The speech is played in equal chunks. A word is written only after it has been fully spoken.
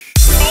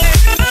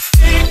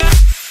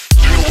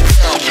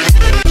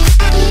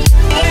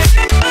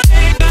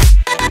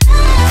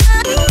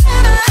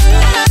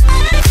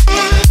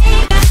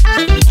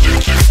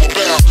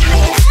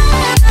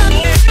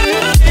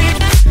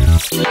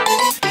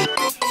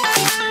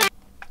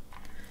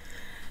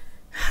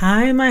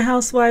Hi, my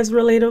Housewives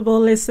Relatable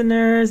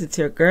listeners. It's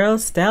your girl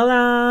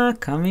Stella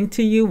coming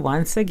to you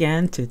once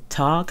again to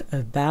talk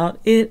about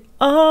it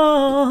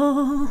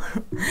all.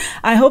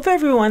 I hope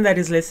everyone that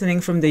is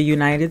listening from the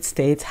United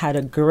States had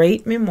a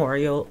great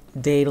Memorial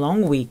Day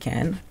long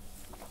weekend.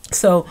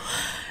 So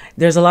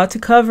there's a lot to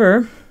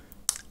cover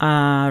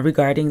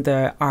regarding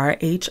the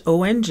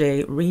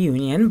RHONJ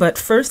reunion. But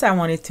first, I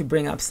wanted to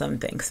bring up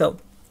something. So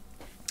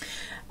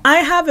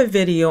I have a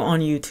video on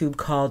YouTube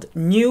called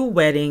New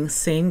Wedding,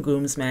 Same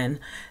Groomsmen.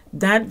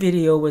 That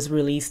video was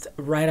released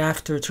right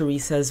after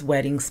Teresa's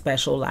wedding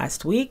special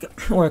last week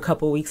or a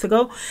couple weeks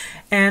ago.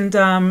 And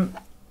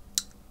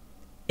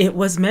it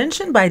was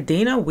mentioned by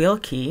Dana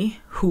Wilkie,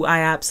 who I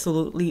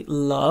absolutely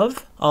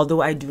love,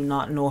 although I do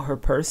not know her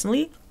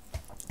personally.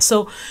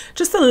 So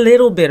just a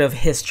little bit of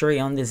history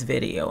on this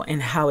video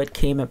and how it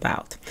came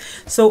about.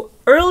 So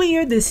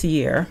earlier this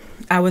year,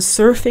 I was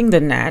surfing the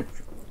net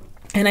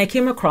and I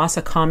came across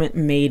a comment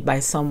made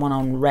by someone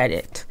on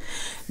Reddit.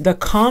 The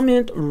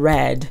comment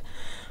read,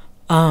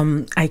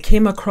 I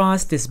came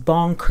across this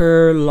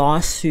bonker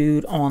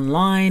lawsuit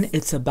online.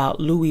 It's about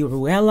Louis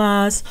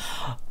Ruelas.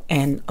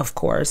 And of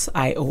course,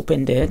 I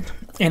opened it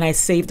and I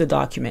saved the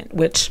document,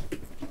 which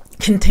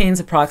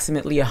contains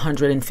approximately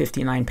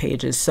 159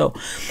 pages. So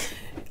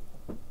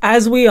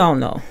as we all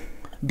know,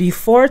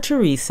 before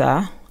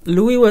Teresa,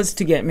 Louis was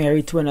to get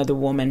married to another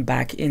woman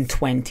back in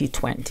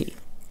 2020.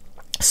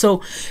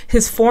 So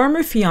his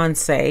former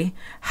fiance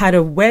had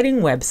a wedding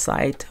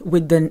website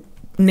with the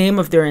name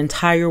of their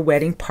entire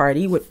wedding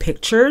party with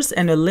pictures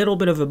and a little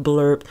bit of a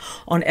blurb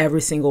on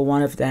every single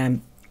one of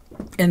them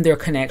and their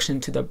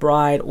connection to the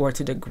bride or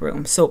to the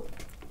groom. So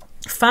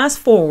fast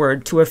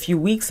forward to a few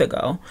weeks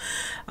ago,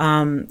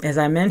 as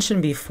I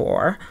mentioned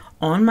before,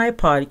 on my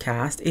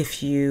podcast,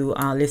 if you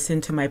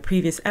listen to my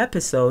previous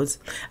episodes,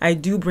 I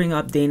do bring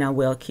up Dana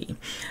Wilkie.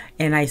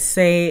 And I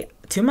say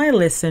to my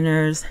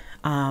listeners,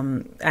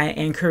 I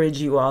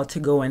encourage you all to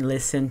go and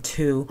listen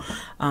to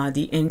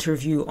the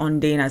interview on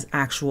Dana's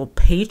actual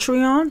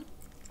Patreon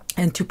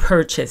and to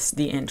purchase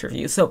the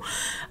interview. So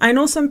I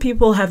know some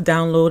people have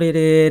downloaded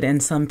it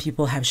and some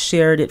people have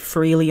shared it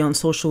freely on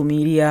social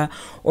media,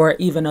 or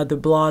even other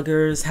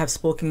bloggers have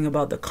spoken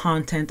about the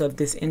content of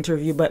this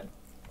interview. But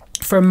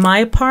for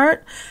my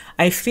part,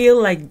 I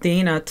feel like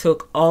Dana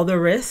took all the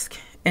risk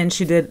and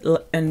she did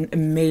an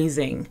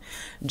amazing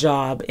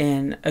job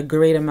and a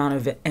great amount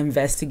of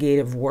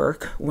investigative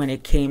work when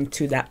it came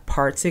to that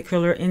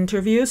particular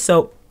interview.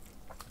 So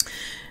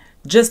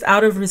just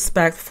out of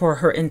respect for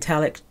her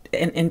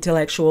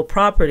intellectual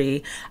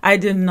property, I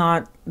did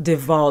not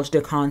divulge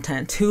the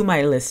content to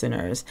my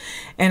listeners.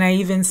 And I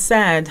even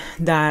said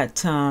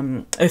that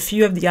a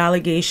few of the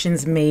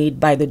allegations made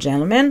by the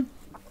gentleman,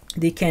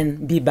 they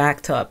can be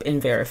backed up and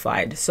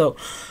verified. So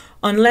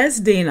unless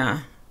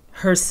Dana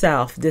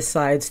herself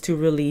decides to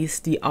release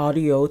the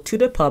audio to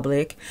the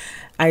public,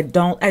 I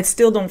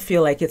still don't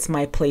feel like it's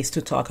my place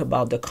to talk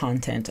about the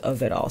content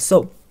of it all.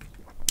 So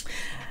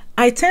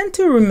I tend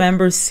to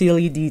remember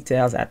silly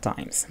details at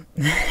times.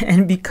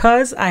 And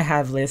because I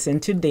have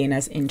listened to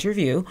Dana's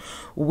interview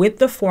with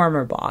the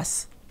former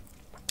boss,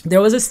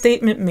 there was a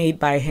statement made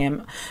by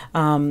him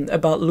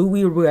about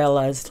Louis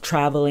Ruelas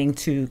traveling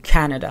to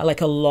Canada, like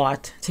a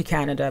lot to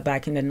Canada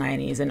back in the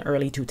 90s and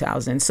early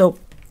 2000s. So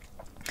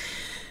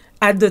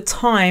at the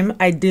time,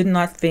 I did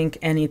not think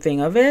anything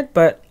of it,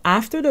 but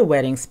after the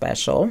wedding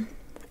special,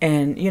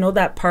 and you know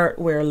that part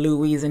where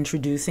Louis is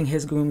introducing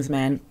his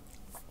groomsmen,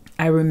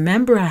 I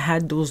remember I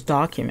had those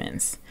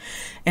documents,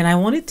 and I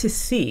wanted to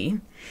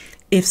see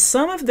if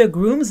some of the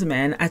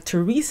groomsmen at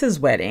Teresa's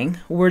wedding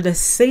were the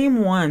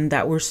same one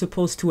that were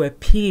supposed to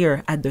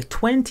appear at the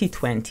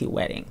 2020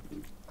 wedding.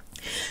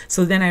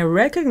 So then I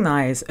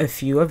recognized a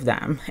few of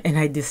them and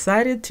I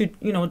decided to,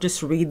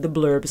 just read the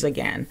blurbs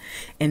again.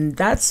 And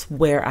that's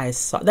when I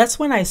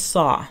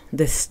saw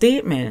the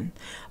statement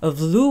of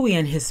Louis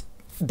and his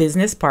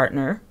business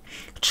partner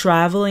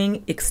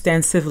traveling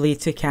extensively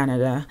to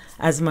Canada,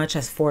 as much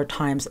as 4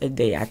 times a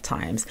day at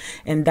times.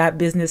 And that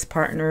business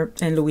partner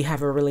and Louis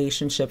have a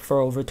relationship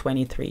for over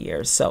 23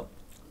 years. So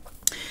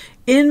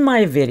in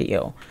my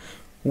video,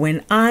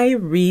 when I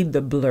read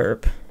the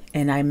blurb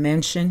and I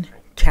mention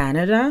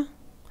Canada,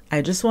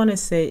 I just want to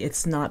say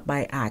it's not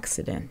by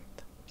accident.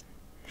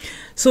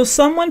 So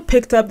someone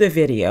picked up the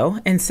video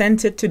and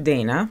sent it to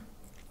Dana,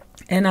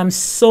 and I'm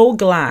so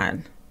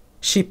glad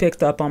she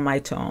picked up on my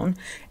tone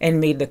and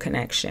made the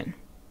connection.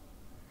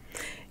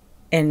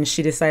 And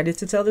she decided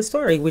to tell the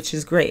story, which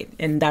is great.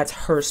 And that's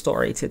her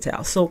story to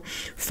tell. So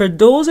for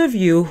those of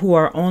you who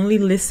are only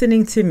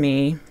listening to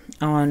me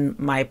on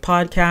my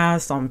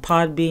podcast, on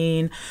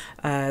Podbean,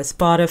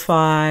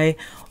 Spotify,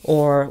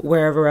 or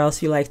wherever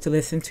else you like to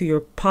listen to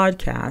your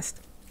podcast,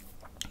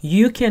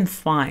 you can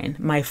find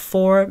my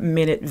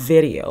 4-minute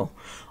video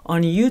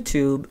on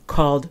YouTube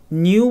called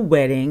New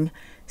Wedding,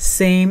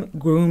 Same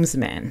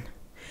Groomsmen.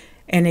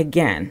 And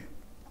again,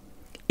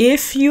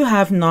 if you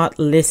have not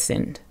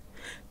listened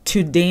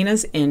to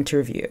Dana's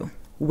interview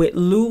with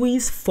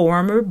Louis'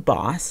 former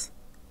boss,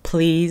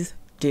 please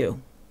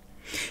do.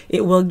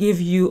 It will give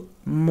you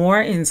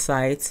more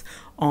insights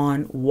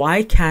on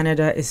why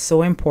Canada is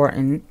so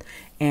important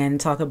and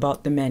talk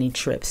about the many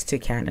trips to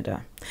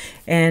Canada.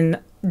 And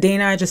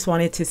Dana, I just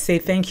wanted to say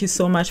thank you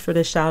so much for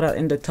the shout out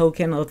and the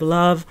token of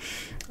love.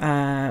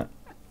 I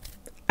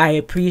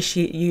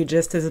appreciate you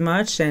just as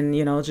much, and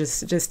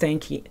just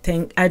thank you.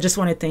 I just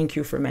want to thank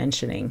you for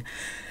mentioning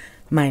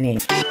my name.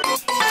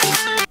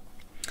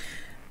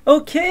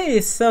 Okay,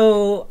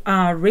 so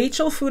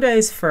Rachel Fuda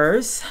is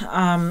first.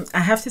 I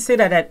have to say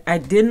that I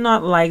did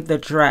not like the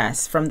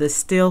dress from the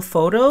still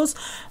photos,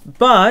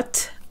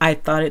 but I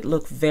thought it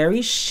looked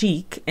very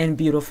chic and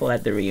beautiful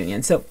at the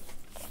reunion. So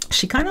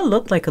she kind of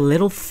looked like a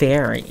little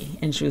fairy,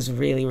 and she was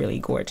really, really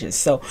gorgeous.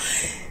 So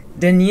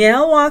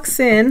Danielle walks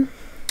in.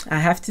 I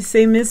have to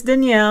say, Miss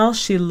Danielle,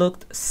 she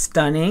looked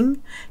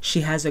stunning. She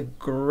has a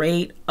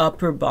great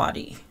upper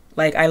body.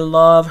 Like, I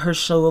love her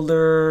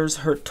shoulders,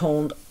 her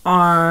toned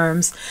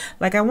arms.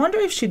 Like, I wonder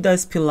if she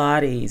does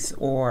Pilates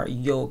or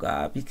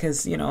yoga,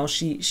 because,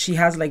 she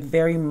has like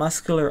very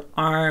muscular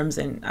arms,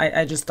 and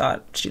I just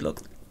thought she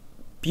looked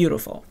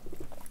beautiful.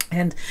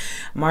 And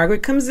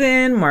Margaret comes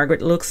in.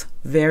 Margaret looks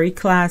very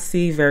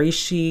classy, very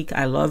chic.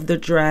 I love the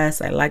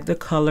dress. I like the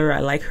color. I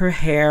like her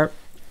hair.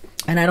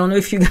 And I don't know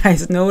if you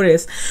guys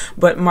noticed,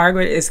 but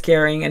Margaret is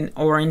carrying an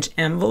orange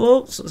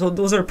envelope. So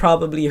those are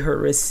probably her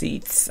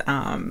receipts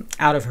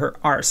out of her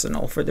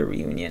arsenal for the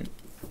reunion.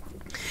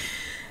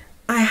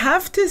 I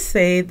have to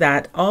say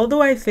that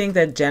although I think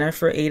that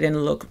Jennifer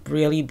Aydin looked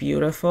really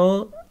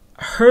beautiful,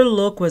 her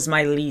look was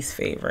my least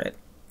favorite.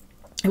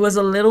 It was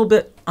a little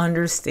bit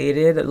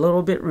understated, a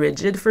little bit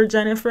rigid for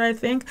Jennifer, I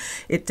think.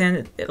 It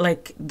tended,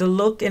 like, the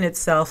look in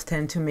itself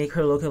tend to make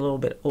her look a little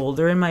bit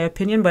older, in my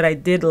opinion, but I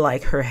did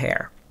like her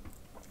hair.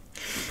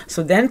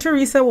 So then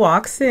Teresa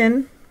walks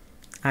in.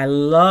 I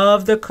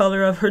love the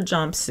color of her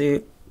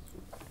jumpsuit.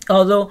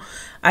 Although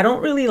I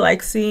don't really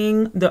like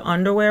seeing the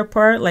underwear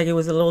part, like it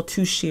was a little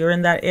too sheer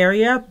in that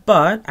area,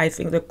 but I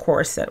think the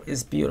corset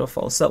is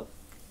beautiful. So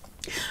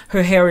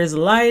her hair is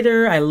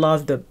lighter. I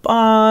love the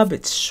bob.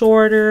 It's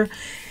shorter.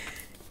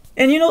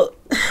 And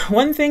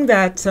one thing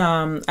that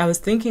I was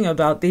thinking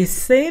about, they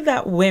say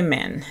that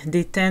women,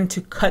 they tend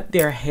to cut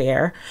their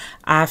hair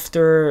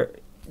after,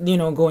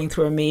 going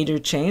through a major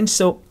change.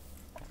 So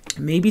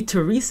maybe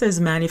Teresa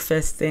is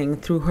manifesting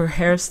through her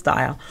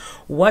hairstyle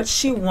what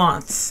she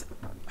wants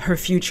her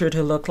future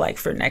to look like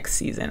for next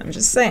season. I'm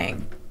just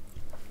saying.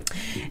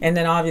 And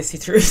then obviously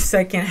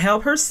Teresa can't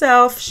help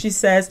herself. She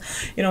says,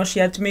 she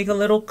had to make a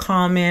little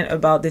comment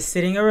about the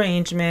sitting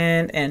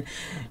arrangement, and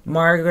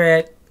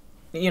Margaret,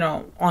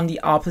 on the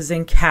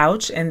opposite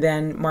couch. And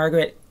then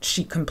Margaret,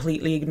 she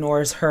completely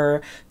ignores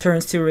her,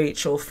 turns to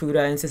Rachel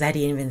Fuda and says, I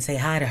didn't even say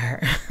hi to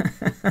her.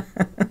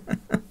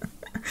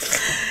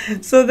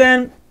 So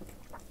then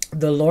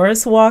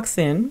Dolores walks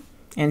in,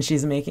 and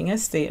she's making a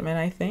statement,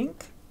 I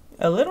think.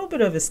 A little bit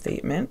of a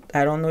statement.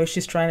 I don't know if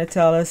she's trying to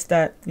tell us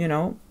that,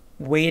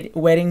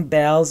 wedding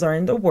bells are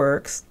in the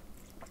works.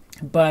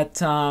 But,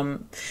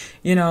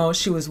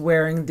 she was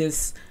wearing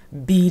this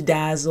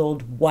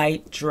bedazzled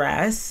white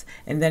dress,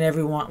 and then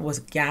everyone was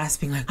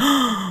gasping like,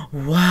 oh,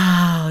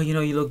 wow,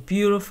 you look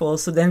beautiful.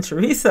 So then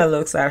Teresa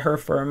looks at her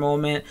for a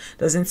moment,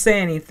 doesn't say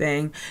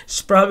anything.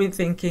 She's probably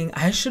thinking,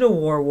 I should have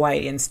wore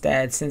white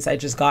instead, since I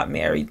just got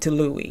married to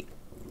Louis.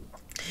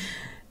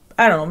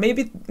 I don't know,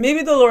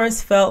 maybe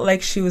Dolores felt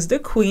like she was the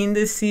queen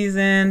this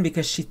season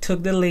because she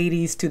took the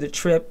ladies to the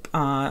trip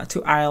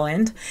to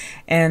Ireland,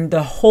 and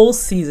the whole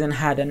season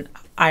had an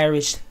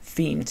Irish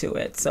theme to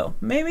it. So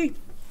maybe.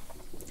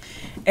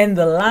 And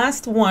the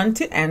last one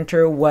to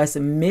enter was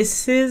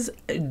Mrs.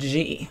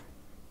 G,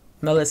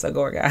 Melissa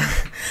Gorga.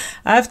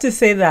 I have to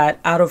say that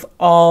out of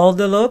all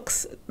the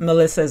looks,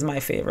 Melissa is my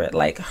favorite.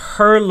 Like,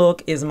 her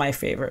look is my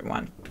favorite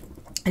one,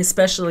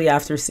 especially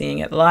after seeing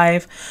it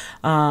live.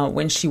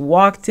 When she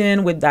walked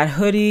in with that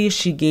hoodie,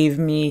 she gave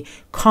me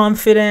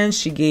confidence.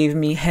 She gave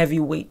me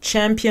heavyweight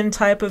champion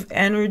type of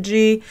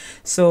energy.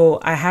 So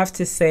I have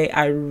to say,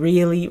 I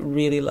really,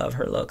 really love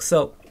her look.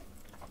 So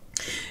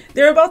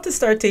they're about to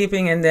start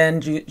taping, and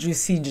then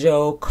Juicy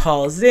Joe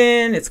calls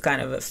in. It's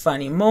kind of a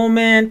funny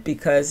moment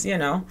because,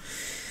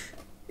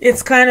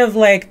 it's kind of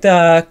like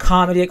the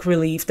comedic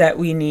relief that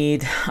we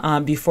need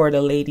before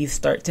the ladies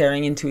start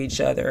tearing into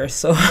each other.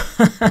 So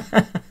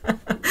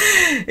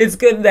it's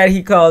good that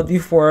he called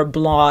before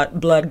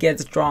blood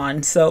gets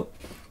drawn. So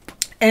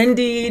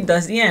Andy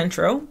does the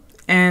intro,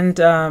 and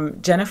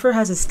Jennifer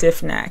has a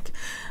stiff neck.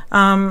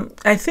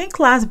 I think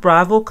last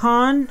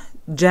BravoCon,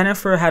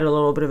 Jennifer had a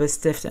little bit of a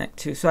stiff neck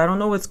too. So I don't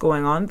know what's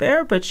going on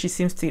there, but she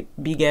seems to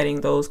be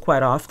getting those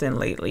quite often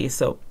lately.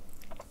 So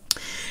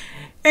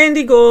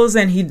Andy goes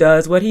and he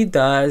does what he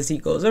does. He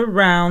goes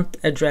around,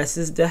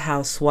 addresses the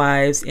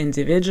housewives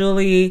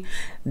individually.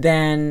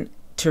 Then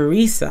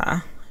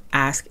Teresa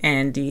asks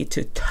Andy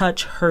to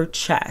touch her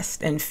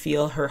chest and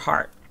feel her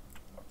heart.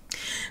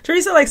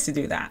 Teresa likes to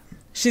do that.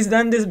 She's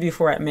done this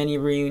before at many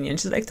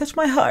reunions. She's like, touch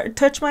my heart,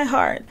 touch my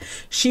heart.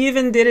 She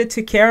even did it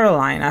to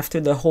Caroline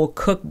after the whole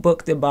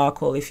cookbook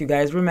debacle. If you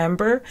guys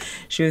remember,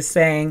 she was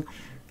saying,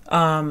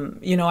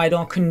 you know, I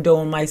don't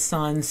condone my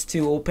sons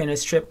to open a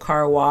strip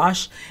car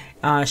wash.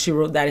 She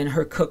wrote that in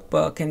her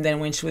cookbook. And then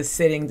when she was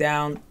sitting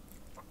down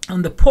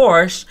on the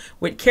porch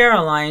with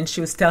Caroline, she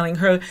was telling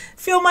her,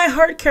 feel my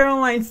heart,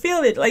 Caroline,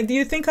 feel it. Like, do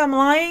you think I'm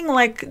lying?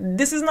 Like,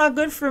 this is not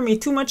good for me.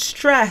 Too much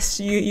stress.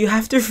 You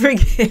have to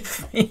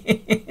forgive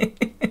me.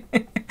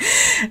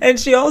 And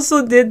she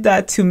also did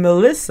that to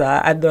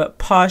Melissa at the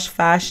Posh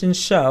Fashion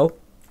Show,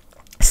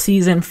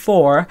 season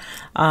 4,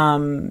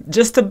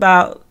 just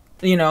about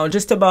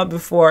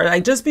before,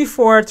 like just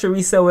before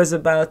Teresa was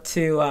about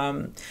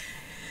to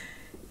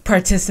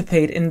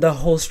participate in the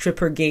whole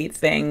stripper gate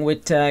thing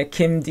with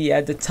Kim D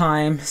at the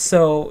time.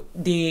 So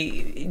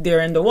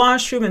they're in the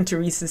washroom and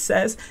Teresa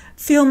says,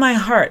 feel my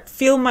heart,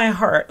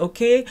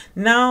 okay?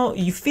 Now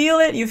you feel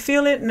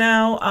it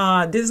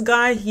now. This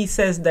guy, he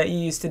says that you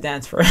used to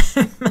dance for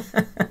him.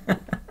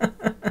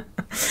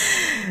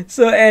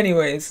 So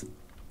anyways,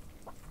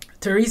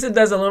 Teresa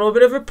does a little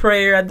bit of a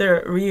prayer at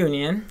the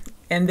reunion,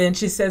 and then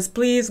she says,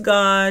 please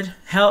God,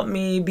 help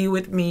me, be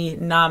with me,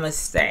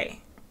 namaste,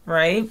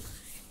 right?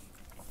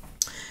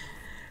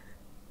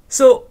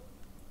 So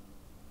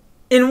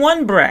in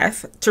one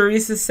breath,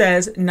 Teresa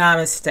says,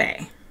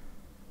 namaste.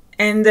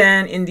 And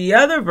then in the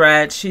other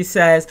breath, she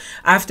says,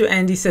 after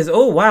Andy says,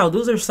 oh, wow,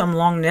 those are some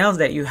long nails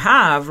that you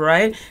have,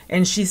 right?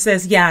 And she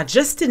says, yeah,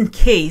 just in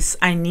case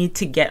I need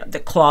to get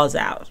the claws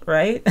out,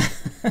 right?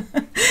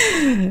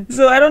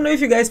 So I don't know if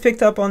you guys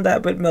picked up on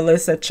that, but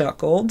Melissa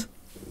chuckled.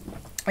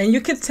 And you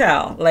could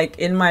tell, like,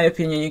 in my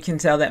opinion, you can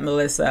tell that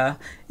Melissa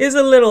is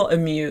a little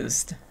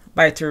amused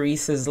by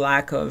Teresa's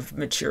lack of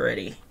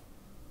maturity.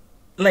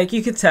 Like,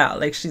 you could tell,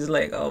 like, she's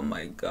like, oh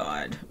my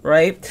God,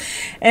 right?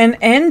 And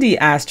Andy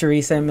asked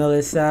Teresa and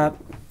Melissa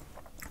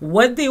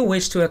what they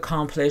wish to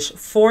accomplish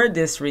for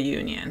this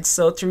reunion.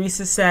 So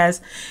Teresa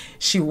says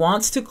she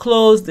wants to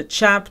close the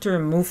chapter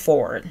and move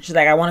forward. She's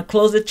like, I want to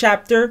close the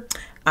chapter.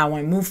 I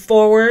want to move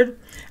forward.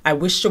 I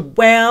wish you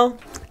well.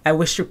 I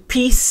wish you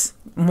peace.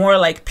 More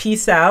like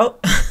peace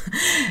out.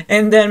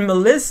 And then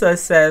Melissa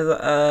says,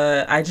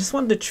 I just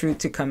want the truth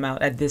to come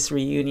out at this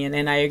reunion,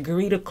 and I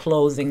agree to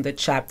closing the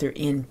chapter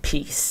in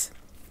peace.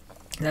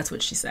 That's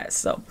what she says.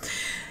 So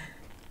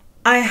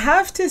I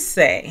have to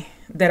say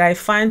that I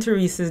find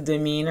Teresa's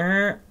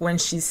demeanor when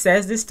she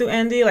says this to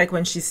Andy, like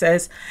when she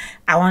says,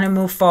 I want to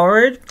move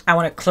forward, I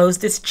want to close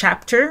this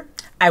chapter,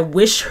 I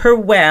wish her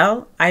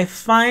well, I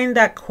find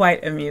that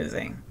quite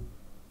amusing.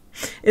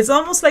 It's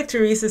almost like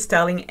Teresa's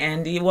telling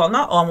Andy, well,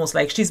 not almost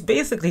like, she's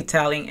basically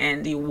telling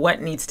Andy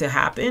what needs to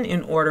happen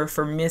in order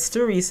for Miss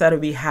Teresa to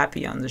be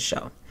happy on the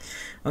show.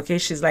 Okay,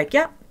 she's like,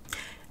 yeah,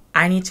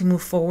 I need to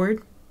move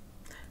forward.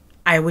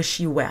 I wish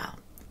you well.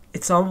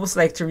 It's almost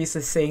like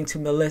Teresa saying to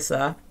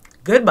Melissa,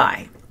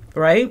 goodbye,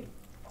 right?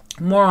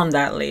 More on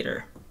that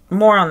later.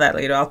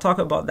 I'll talk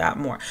about that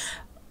more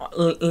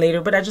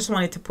later, but I just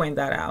wanted to point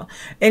that out.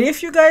 And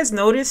if you guys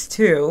notice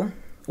too,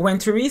 when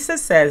Teresa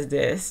says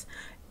this,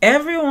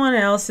 everyone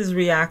else's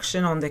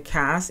reaction on the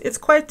cast, it's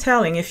quite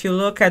telling. If you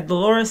look at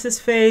Dolores's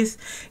face,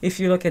 if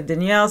you look at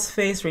Danielle's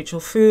face, Rachel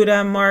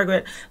Fuda,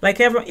 Margaret,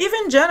 like everyone,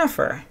 even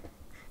Jennifer,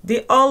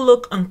 they all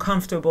look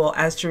uncomfortable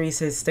as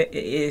Teresa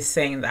is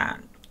saying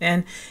that.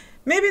 And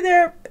maybe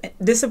they're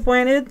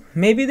disappointed,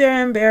 maybe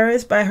they're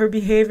embarrassed by her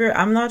behavior,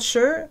 I'm not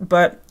sure,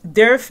 but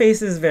their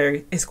face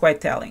is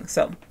quite telling.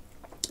 So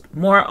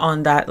more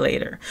on that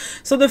later.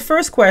 So the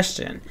first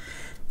question,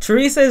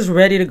 Teresa is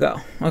ready to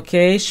go,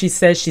 okay? She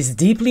says she's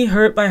deeply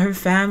hurt by her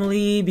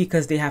family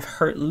because they have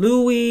hurt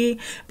Louis,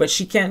 but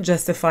she can't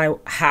justify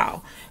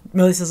how.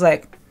 Melissa's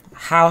like,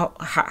 how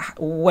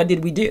what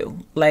did we do?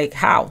 Like,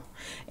 how?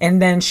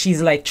 And then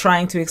she's like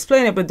trying to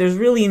explain it, but there's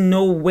really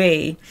no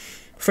way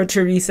for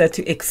Teresa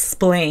to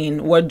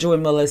explain what Joe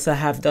and Melissa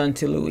have done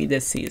to Louis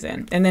this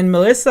season. And then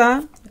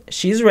Melissa,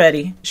 she's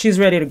ready. She's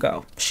ready to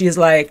go. She's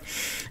like,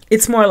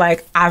 it's more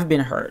like, I've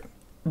been hurt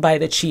by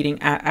the cheating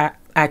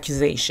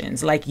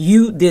accusations, like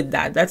you did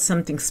that. That's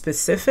something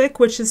specific,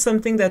 which is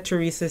something that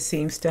Teresa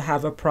seems to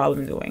have a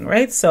problem doing,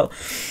 right? So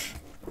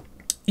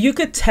you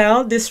could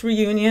tell this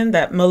reunion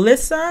that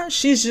Melissa,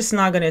 she's just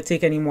not going to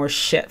take any more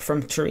shit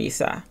from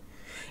Teresa,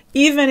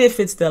 even if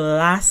it's the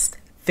last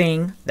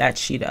thing that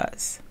she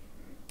does.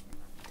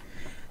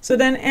 So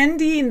then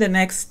Andy, in the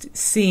next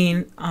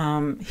scene,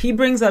 he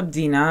brings up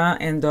Dina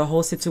and the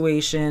whole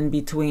situation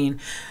between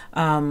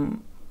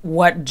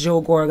what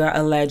Joe Gorga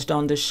alleged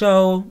on the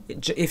show.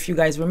 If you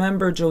guys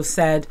remember, Joe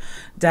said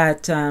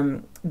that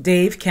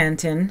Dave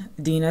Kenton,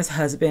 Dina's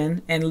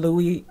husband, and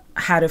Louis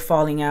had a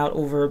falling out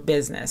over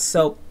business.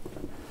 So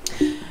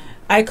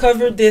I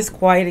covered this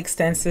quite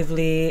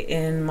extensively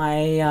in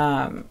my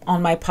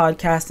on my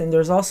podcast, and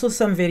there's also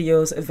some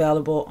videos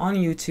available on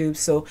YouTube.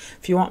 So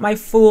if you want my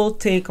full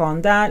take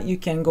on that, you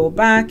can go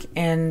back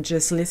and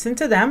just listen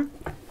to them.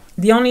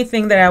 The only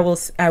thing that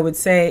I would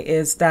say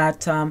is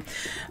that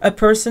a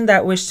person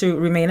that wished to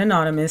remain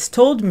anonymous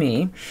told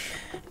me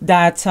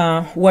that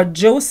what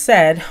Joe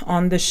said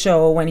on the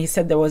show when he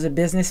said there was a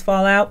business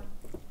fallout,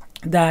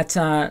 that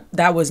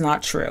that was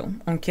not true.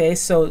 Okay,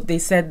 so they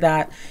said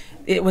that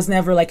it was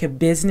never like a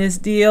business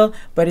deal,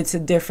 but it's a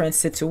different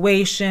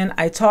situation.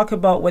 I talk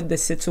about what the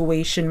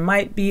situation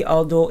might be,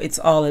 although it's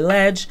all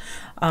alleged.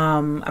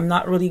 I'm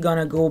not really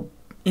gonna go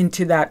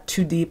into that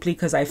too deeply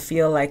because I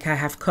feel like I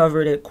have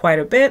covered it quite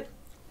a bit.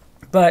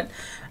 But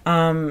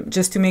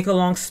just to make a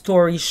long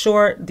story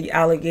short, the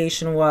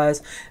allegation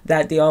was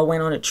that they all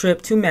went on a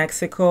trip to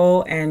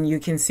Mexico, and you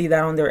can see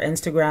that on their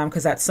Instagram,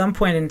 because at some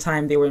point in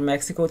time they were in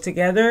Mexico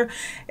together,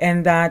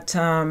 and that,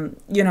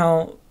 you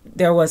know,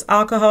 there was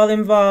alcohol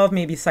involved,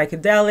 maybe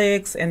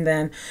psychedelics, and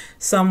then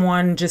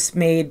someone just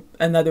made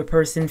another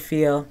person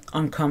feel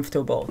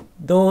uncomfortable.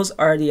 Those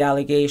are the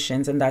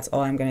allegations, and that's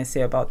all I'm going to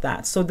say about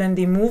that. So then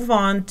they move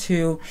on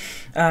to,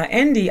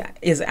 Andy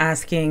is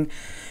asking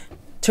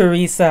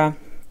Teresa,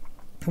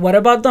 what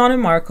about Donna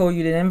Marco?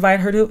 You didn't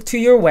invite her to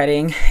your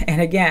wedding. And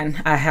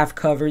again, I have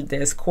covered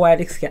this quite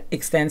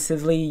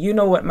extensively. You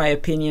know what my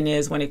opinion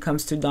is when it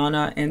comes to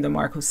Donna and the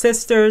Marco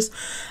sisters.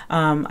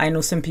 I know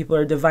some people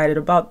are divided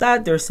about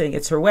that. They're saying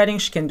it's her wedding,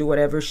 she can do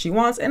whatever she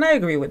wants, and I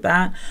agree with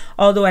that.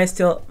 Although I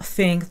still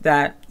think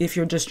that if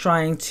you're just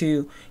trying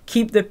to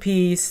keep the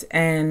peace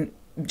and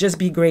just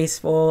be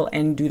graceful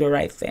and do the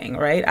right thing,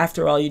 right?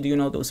 After all, you do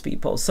know those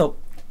people. So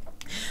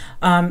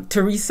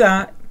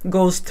Teresa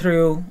goes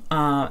through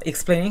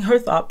explaining her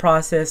thought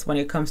process when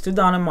it comes to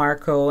Donna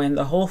Marco and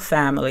the whole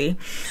family.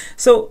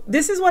 So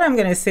this is what I'm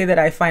going to say that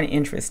I find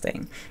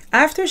interesting.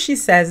 After she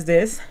says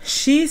this,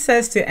 she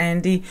says to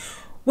Andy,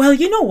 well,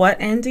 you know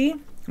what, Andy?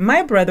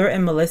 My brother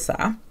and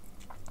Melissa,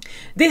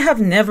 they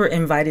have never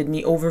invited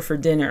me over for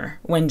dinner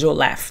when Joe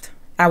left.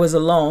 I was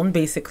alone,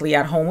 basically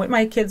at home with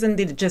my kids, and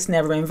they just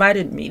never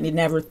invited me. They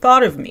never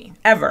thought of me,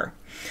 ever.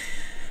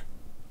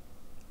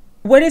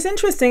 What is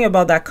interesting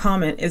about that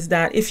comment is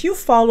that if you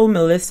follow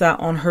Melissa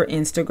on her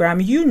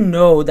Instagram, you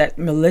know that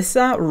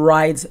Melissa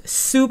rides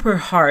super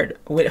hard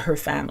with her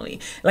family.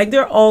 Like,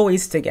 they're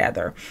always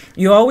together.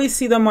 You always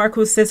see the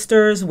Marco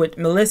sisters with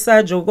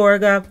Melissa, Joe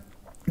Gorga,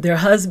 their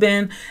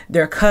husband,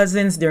 their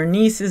cousins, their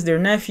nieces, their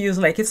nephews.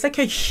 Like, it's like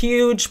a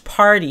huge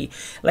party.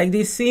 Like,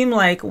 they seem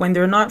like when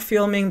they're not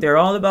filming, they're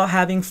all about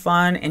having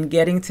fun and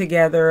getting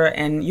together,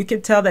 and you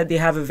can tell that they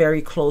have a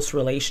very close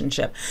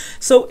relationship.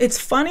 So it's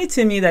funny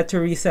to me that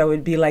Teresa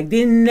would be like,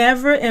 they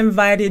never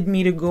invited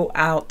me to go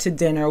out to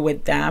dinner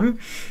with them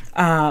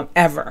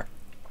ever,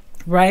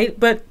 right?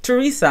 But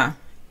Teresa,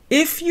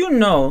 if you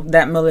know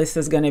that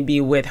Melissa's going to be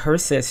with her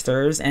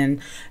sisters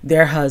and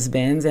their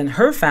husbands and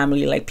her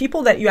family, like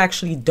people that you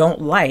actually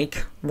don't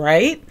like,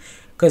 right?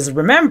 Because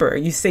remember,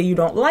 you say you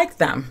don't like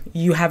them.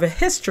 You have a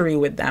history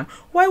with them.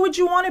 Why would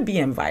you want to be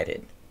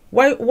invited?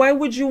 Why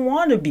would you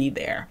want to be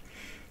there?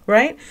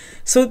 Right?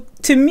 So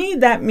to me,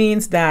 that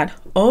means that,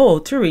 oh,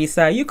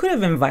 Teresa, you could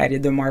have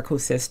invited the Marco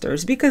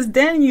sisters, because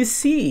then you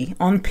see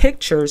on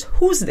pictures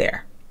who's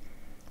there.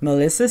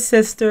 Melissa's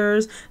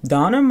sisters,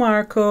 Donna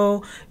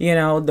Marco, you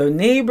know, the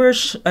neighbor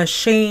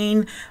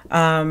Shane,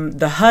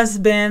 the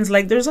husbands,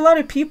 like there's a lot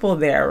of people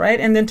there, right?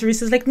 And then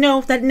Teresa's like, no,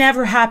 that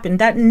never happened.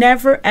 That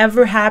never,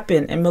 ever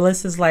happened. And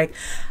Melissa's like,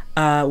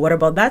 what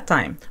about that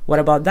time? What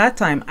about that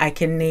time? I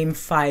can name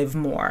 5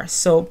 more.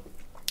 So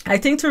I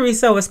think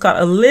Teresa was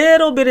caught a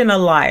little bit in a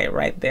lie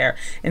right there.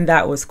 And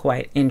that was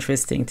quite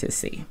interesting to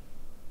see.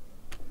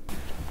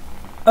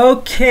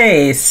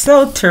 Okay,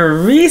 so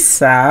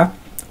Teresa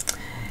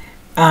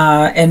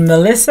and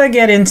Melissa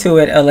get into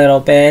it a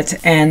little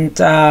bit, and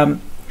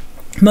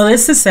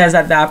Melissa says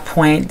at that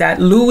point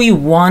that Louis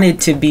wanted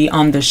to be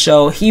on the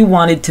show. He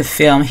wanted to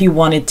film. He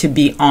wanted to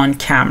be on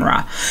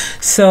camera.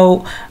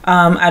 So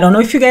I don't know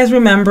if you guys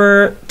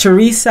remember,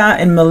 Teresa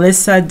and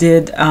Melissa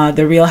did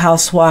the Real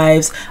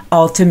Housewives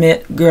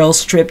Ultimate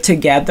Girls Trip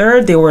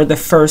together. They were the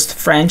first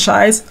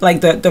franchise,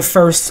 like the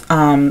first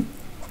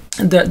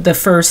the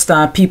first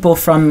people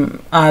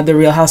from the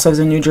Real Housewives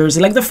of New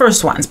Jersey, like the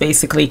first ones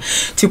basically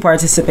to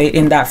participate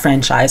in that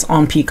franchise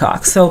on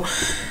Peacock. So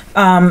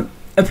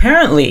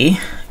apparently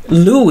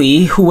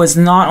Louis, who was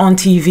not on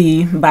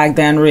TV back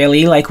then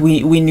really, like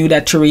we knew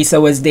that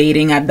Teresa was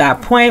dating at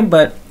that point,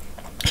 but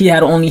he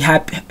had only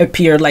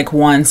appeared like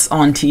once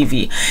on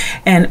TV.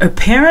 And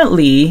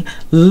apparently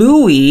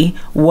Louis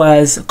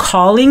was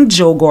calling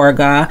Joe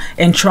Gorga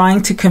and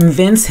trying to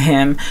convince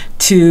him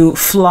to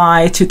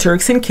fly to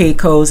Turks and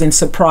Caicos and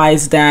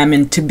surprise them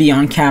and to be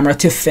on camera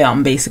to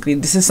film. Basically,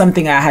 this is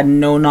something I had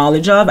no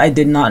knowledge of. I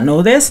did not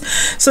know this.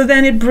 So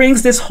then it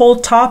brings this whole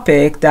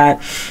topic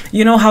that,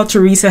 you know how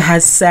Teresa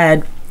has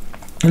said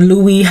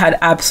Louis had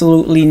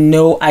absolutely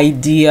no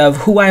idea of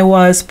who I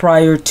was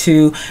prior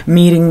to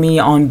meeting me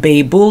on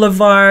Bay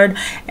Boulevard,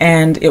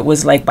 and it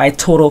was like by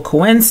total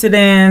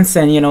coincidence,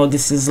 and you know,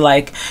 this is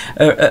like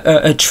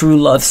a true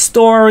love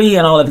story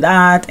and all of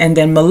that. And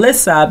then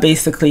Melissa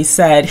basically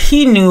said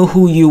he knew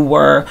who you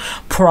were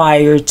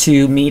prior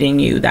to meeting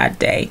you that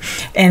day.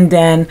 And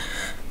then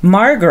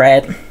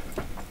Margaret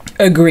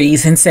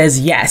agrees and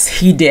says yes,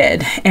 he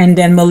did. And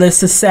then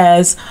Melissa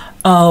says,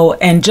 oh,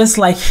 and just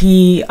like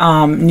he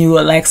knew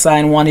Alexa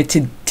and wanted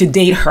to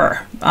date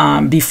her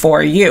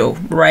before you,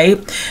 right?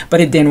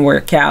 But it didn't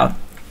work out.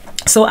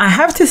 So I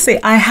have to say,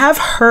 I have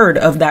heard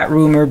of that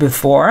rumor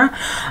before.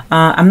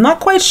 I'm not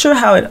quite sure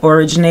how it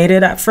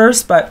originated at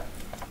first, but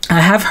I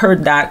have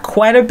heard that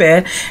quite a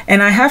bit.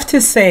 And I have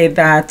to say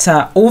that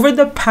over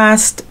the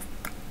past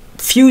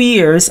few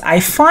years, I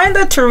find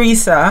that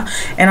Teresa,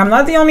 and I'm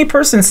not the only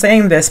person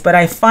saying this, but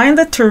I find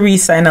that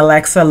Teresa and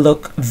Alexa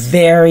look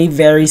very,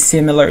 very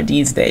similar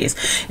these days.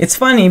 It's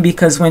funny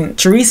because when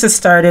Teresa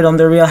started on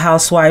The Real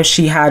Housewives,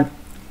 she had,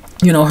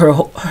 you know,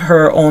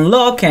 her own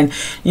look, and,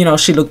 you know,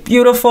 she looked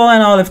beautiful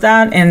and all of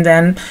that. And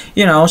then,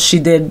 you know, she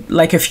did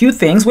like a few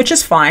things, which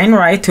is fine,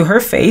 right, to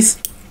her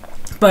face.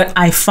 But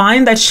I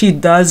find that she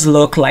does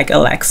look like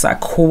Alexa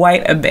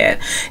quite a bit,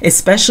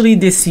 especially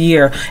this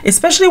year,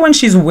 especially when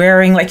she's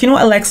wearing, like, you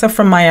know, Alexa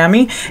from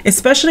Miami,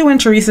 especially when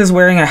Teresa's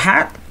wearing a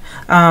hat,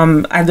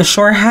 the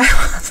short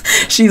hat.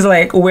 She's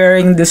like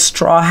wearing this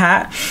straw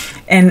hat.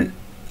 And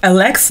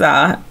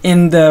Alexa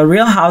in The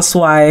Real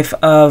Housewife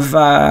of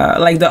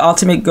like the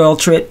Ultimate Girl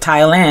Trip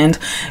Thailand,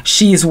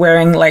 she's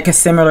wearing like a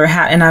similar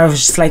hat, and I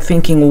was just like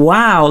thinking,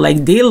 wow,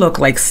 like they look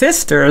like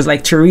sisters.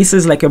 Like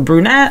Teresa's like a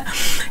brunette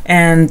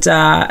and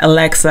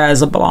Alexa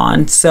is a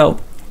blonde. So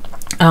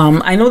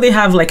I know they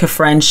have like a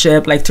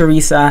friendship. Like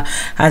Teresa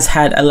has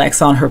had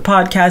Alexa on her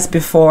podcast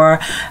before.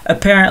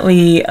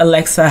 Apparently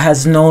Alexa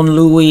has known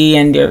Louis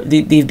and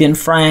they've been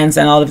friends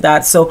and all of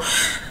that. So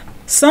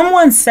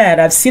someone said,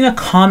 I've seen a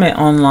comment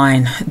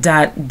online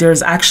that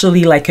there's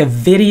actually like a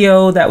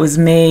video that was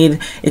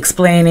made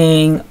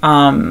explaining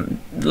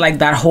like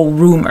that whole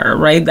rumor,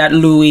 right? That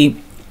Louis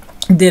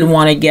did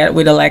want to get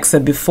with Alexa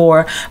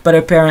before, but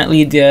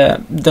apparently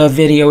the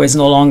video is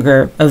no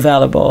longer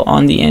available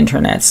on the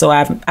internet. So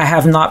I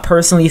have not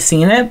personally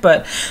seen it,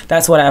 but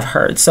that's what I've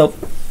heard. So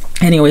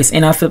anyways,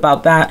 enough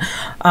about that.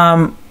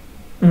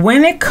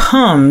 When it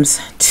comes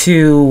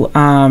to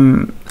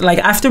like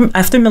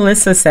after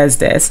Melissa says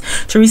this,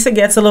 Teresa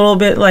gets a little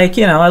bit like,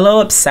 you know, a little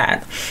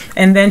upset,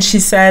 and then she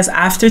says,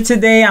 after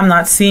today I'm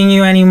not seeing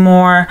you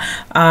anymore.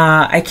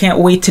 I can't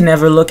wait to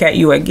never look at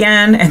you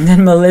again. And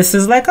then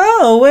Melissa's like,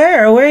 oh,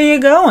 where are you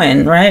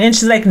going, right? And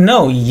she's like,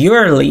 no,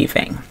 you're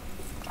leaving.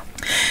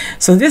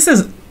 So this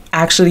is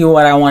actually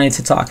what I wanted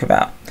to talk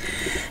about.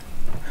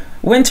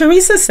 When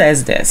Teresa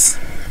says this,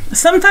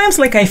 sometimes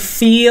like I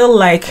feel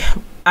like,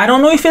 I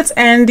don't know if it's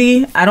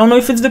Andy, I don't know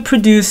if it's the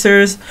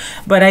producers,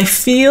 but I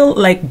feel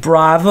like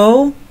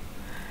Bravo,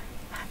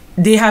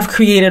 they have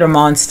created a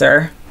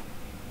monster,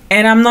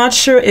 and I'm not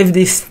sure if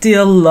they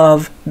still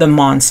love the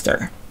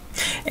monster.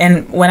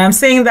 And when I'm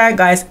saying that,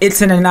 guys,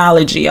 it's an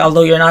analogy,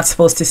 although you're not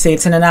supposed to say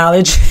it's an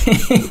analogy.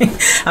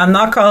 I'm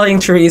not calling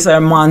Teresa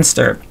a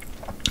monster.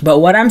 But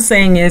what I'm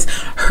saying is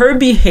her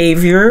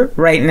behavior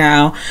right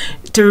now,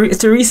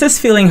 Teresa's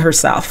feeling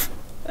herself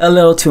a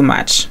little too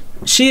much.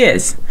 She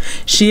is,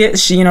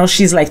 you know,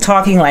 she's like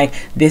talking like,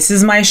 this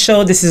is my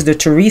show. This is the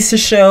Teresa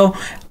show.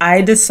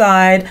 I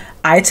decide.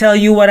 I tell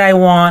you what I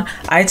want.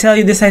 I tell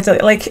you this. I tell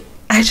you, like,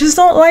 I just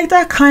don't like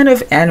that kind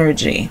of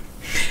energy.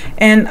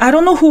 And I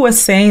don't know who was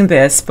saying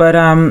this, but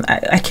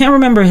I can't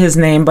remember his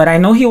name, but I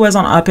know he was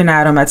on Up and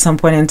Adam at some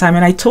point in time.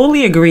 And I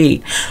totally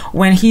agree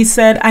when he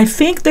said, I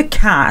think the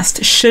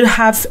cast should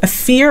have a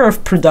fear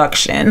of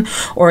production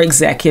or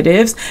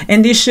executives,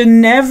 and they should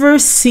never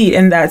sit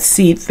in that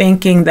seat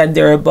thinking that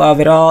they're above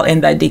it all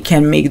and that they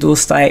can make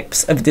those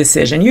types of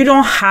decisions. You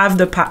don't have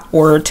the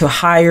power to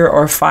hire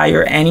or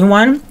fire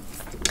anyone.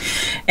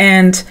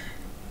 And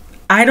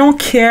I don't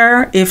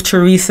care if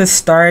Teresa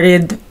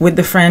started with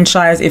the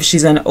franchise, if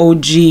she's an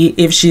OG,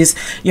 if she's,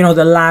 you know,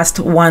 the last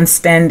one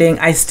standing.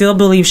 I still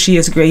believe she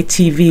is great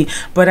TV,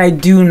 but I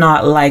do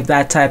not like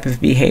that type of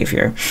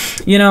behavior.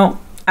 You know,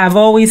 I've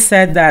always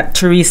said that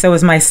Teresa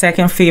was my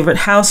second favorite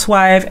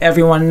housewife.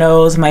 Everyone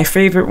knows my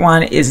favorite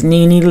one is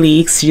Nene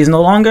Leakes. She's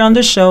no longer on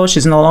the show.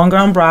 She's no longer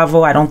on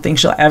Bravo. I don't think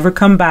she'll ever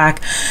come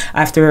back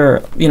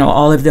after, you know,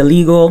 all of the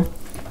legal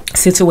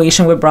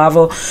situation with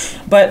Bravo.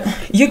 But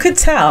you could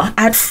tell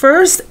at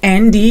first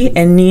Andy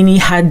and Nene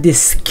had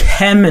this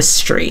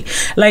chemistry,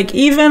 like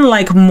even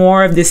like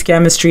more of this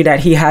chemistry that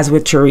he has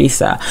with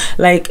Teresa.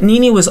 Like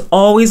Nene was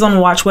always on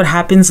Watch What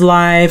Happens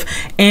Live.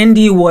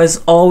 Andy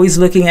was always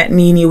looking at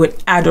Nene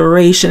with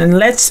adoration. And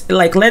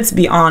let's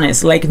be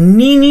honest, like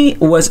Nene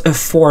was a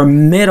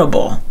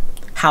formidable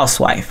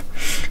housewife.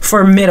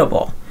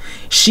 Formidable.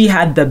 She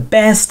had the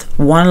best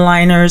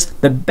one-liners,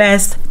 the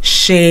best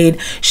shade.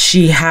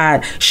 She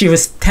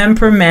was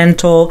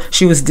temperamental.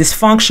 She was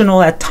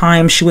dysfunctional at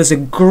times. She was a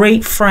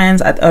great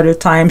friend at other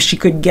times. She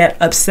could get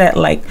upset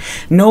like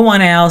no one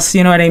else,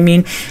 you know what I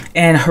mean?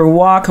 And her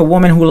walk, a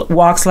woman who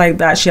walks like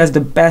that, she has the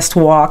best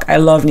walk. I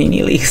love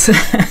Nene Leakes.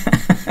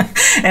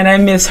 And I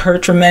miss her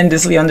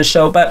tremendously on the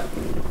show. But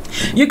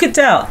you could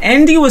tell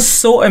Andy was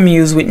so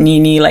amused with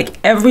Nene, like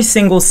every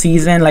single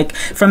season. Like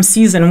from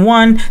season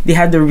 1, they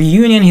had the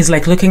reunion. He's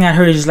like looking at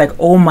her, he's like,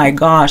 oh my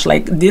gosh,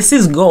 like this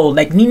is gold.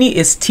 Like Nene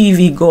is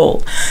TV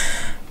gold.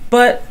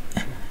 But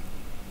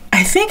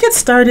I think it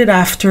started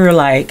after,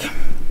 like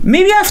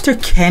maybe after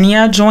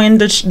Kenya joined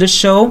the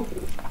show.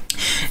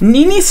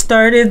 Nene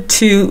started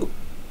to,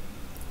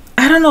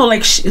 I don't know,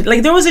 like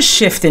like there was a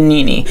shift in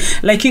Nene.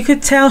 Like you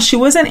could tell she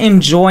wasn't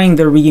enjoying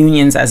the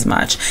reunions as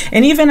much.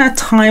 And even at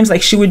times,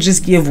 like she would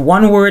just give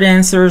one word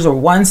answers or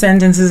one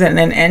sentences, and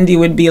then Andy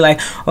would be like,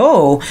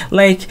 "Oh,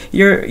 like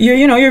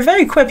you're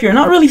very quick. You're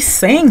not really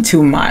saying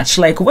too much.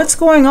 Like what's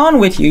going on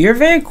with you? You're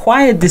very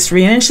quiet this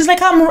reunion." And she's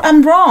like,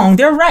 "I'm wrong.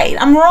 They're right.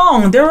 I'm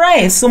wrong. They're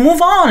right. So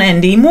move on,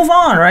 Andy. Move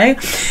on, right?"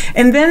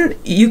 And then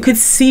you could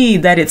see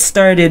that it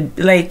started,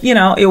 like,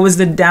 it was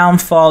the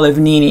downfall of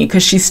Nene,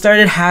 because she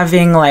started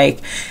having like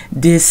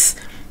this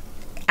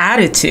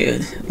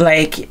attitude,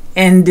 like,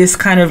 and this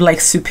kind of like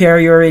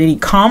superiority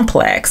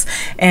complex,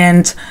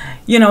 and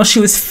she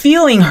was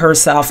feeling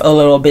herself a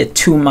little bit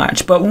too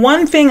much. But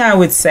one thing I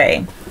would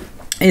say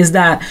is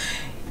that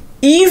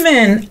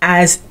even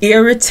as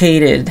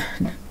irritated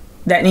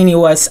that Nene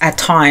was at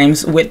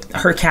times with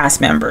her cast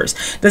members,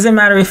 doesn't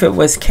matter if it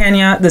was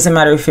Kenya, doesn't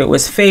matter if it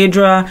was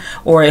Phaedra,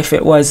 or if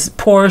it was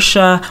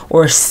Portia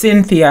or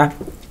Cynthia,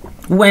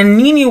 when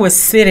Nene was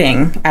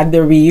sitting at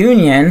the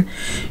reunion,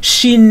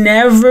 she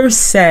never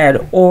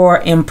said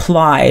or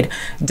implied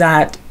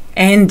that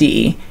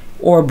Andy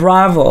or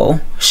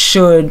Bravo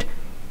should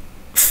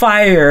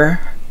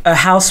fire a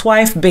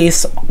housewife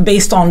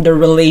based on the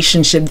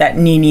relationship that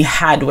Nene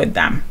had with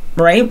them,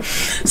 right?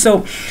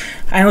 So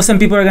I know some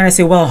people are going to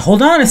say, well,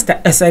 hold on a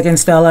second,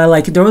 Stella.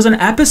 Like, there was an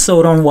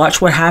episode on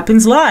Watch What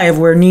Happens Live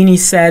where Nene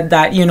said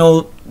that,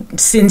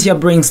 Cynthia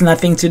brings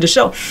nothing to the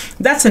show.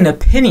 That's an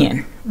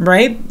opinion,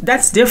 right?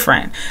 That's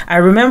different. I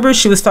remember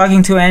she was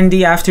talking to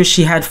Andy after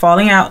she had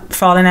fallen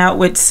out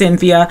with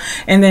Cynthia,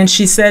 and then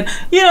she said,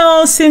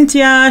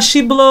 Cynthia,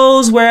 she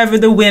blows wherever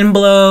the wind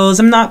blows.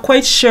 I'm not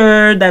quite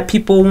sure that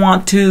people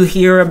want to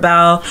hear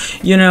about,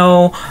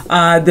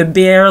 the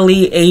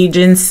Barely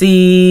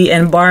agency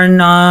and Bar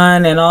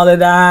None and all of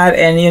that.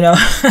 And,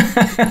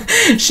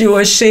 she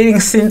was shading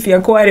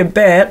Cynthia quite a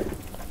bit.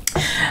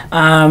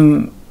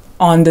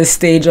 On the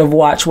stage of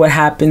Watch What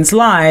Happens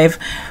Live.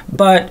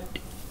 But,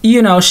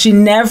 she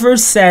never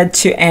said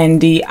to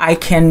Andy, I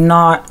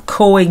cannot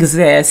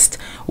coexist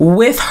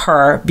with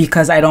her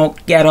because I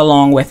don't get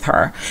along with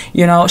her.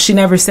 She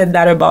never said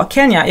that about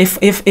Kenya.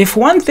 If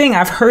one thing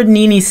I've heard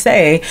Nene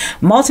say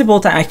multiple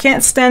times, I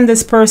can't stand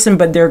this person,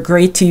 but they're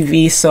great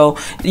TV, so,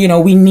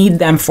 we need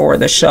them for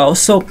the show.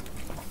 So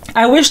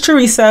I wish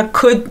Teresa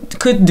could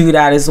do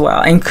that as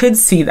well, and could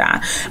see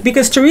that,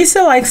 because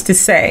Teresa likes to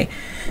say,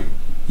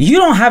 you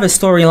don't have a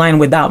storyline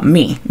without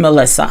me,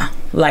 Melissa.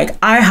 Like,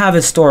 I have a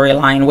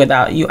storyline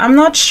without you. I'm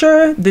not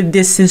sure that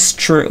this is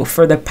true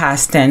for the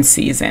past 10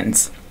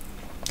 seasons.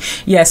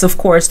 Yes, of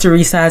course,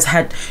 Teresa has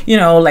had,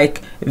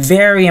 like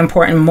very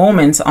important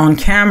moments on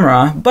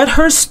camera, but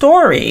her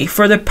story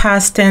for the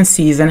past 10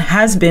 seasons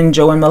has been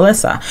Joe and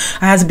Melissa,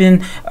 has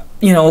been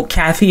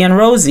Kathy and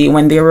Rosie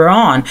when they were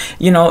on.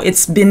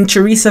 It's been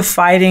Teresa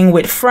fighting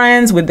with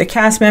friends, with the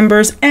cast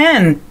members,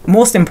 and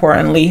most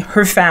importantly,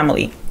 her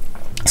family.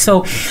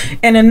 So,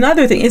 and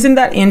another thing, isn't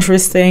that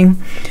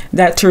interesting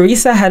that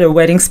Teresa had a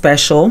wedding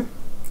special,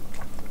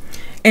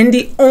 and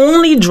the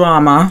only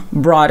drama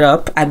brought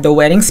up at the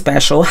wedding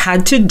special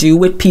had to do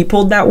with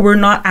people that were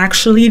not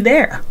actually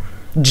there.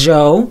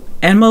 Joe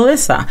and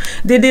Melissa.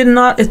 They did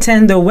not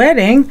attend the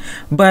wedding,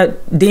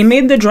 but they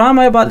made the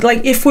drama about,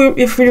 like, if we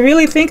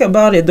really think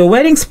about it, the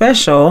wedding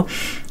special,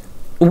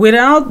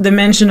 without the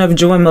mention of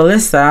Joe and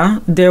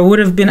Melissa, there would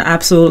have been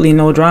absolutely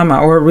no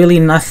drama, or really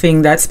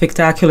nothing that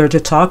spectacular to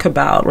talk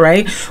about,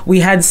 right?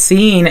 We had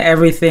seen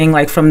everything,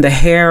 like from the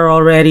hair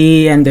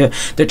already, and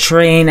the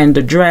train and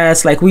the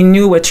dress. Like, we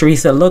knew what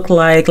Teresa looked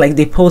like. Like,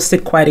 they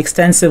posted quite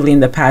extensively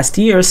in the past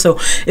year. So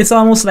it's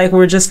almost like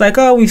we're just like,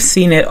 oh, we've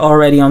seen it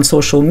already on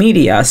social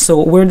media.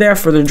 So we're there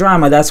for the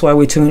drama. That's why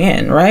we tune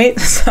in, right?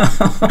 So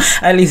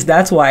at least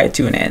that's why I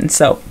tune in.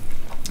 So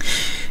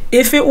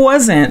if it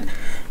wasn't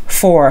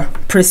for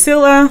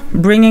Priscilla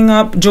bringing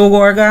up Joe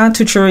Gorga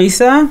to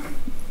Teresa,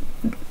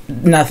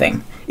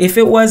 nothing. If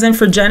it wasn't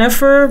for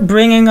Jennifer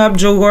bringing up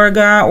Joe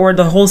Gorga or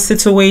the whole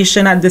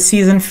situation at the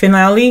season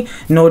finale,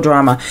 no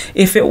drama.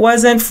 If it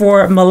wasn't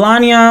for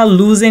Melania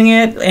losing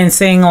it and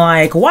saying,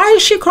 like, why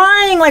is she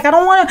crying? Like, I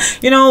don't want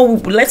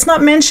to, let's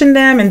not mention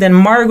them. And then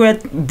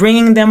Margaret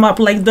bringing them up,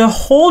 like, the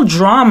whole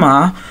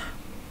drama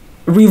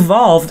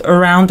revolved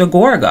around the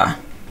Gorga.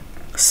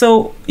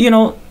 So,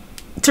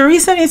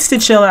 Teresa needs to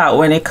chill out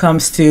when it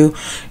comes to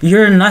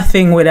you're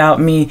nothing without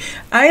me.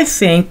 I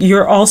think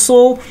you're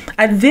also,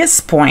 at this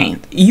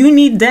point, you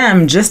need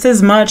them just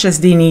as much as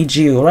they need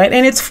you, right?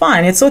 And it's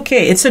fine. It's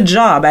okay. It's a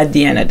job at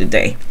the end of the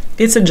day.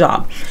 It's a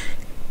job.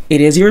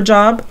 It is your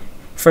job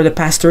for the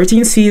past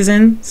 13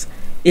 seasons.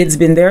 It's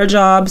been their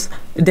job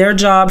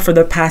for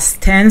the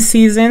past 10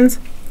 seasons.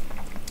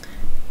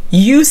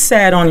 You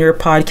said on your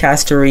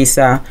podcast,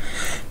 Teresa,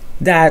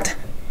 that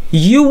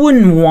you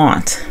wouldn't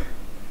want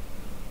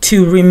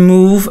to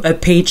remove a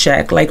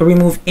paycheck, like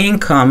remove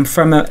income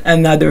from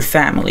another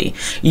family.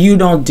 You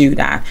don't do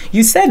that.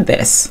 You said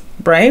this,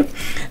 right?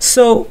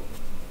 So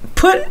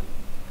put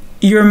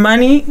your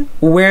money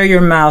where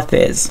your mouth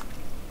is.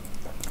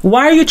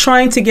 Why are you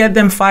trying to get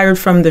them fired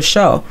from the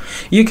show?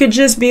 You could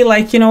just be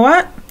like, you know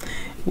what?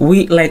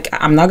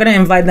 I'm not going to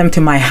invite them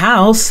to my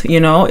house,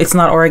 it's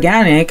not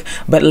organic,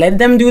 but let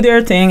them do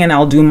their thing and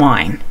I'll do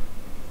mine.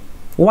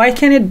 Why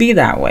can't it be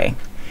that way?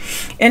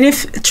 And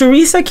if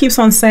Teresa keeps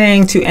on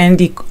saying to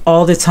Andy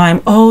all the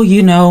time, oh,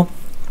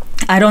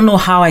 I don't know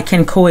how I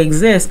can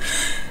coexist,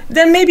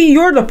 then maybe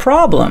you're the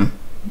problem,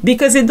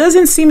 because it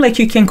doesn't seem like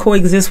you can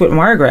coexist with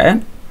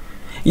Margaret.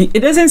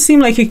 It doesn't seem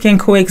like you can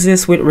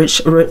coexist with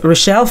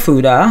Rochelle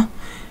Fuda,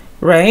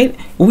 right?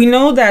 We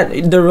know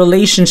that the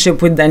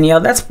relationship with Danielle,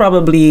 that's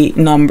probably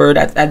numbered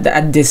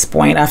at this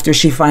point, after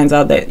she finds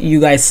out that you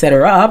guys set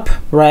her up,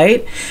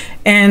 right?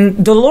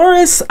 And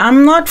Dolores,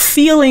 I'm not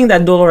feeling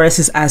that Dolores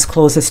is as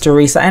close as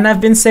Teresa. And I've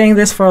been saying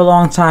this for a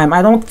long time.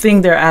 I don't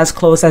think they're as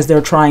close as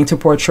they're trying to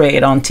portray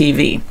it on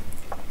TV.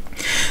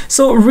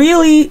 So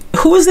really,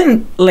 who's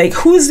in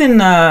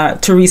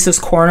Teresa's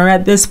corner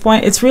at this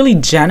point? It's really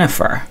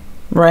Jennifer,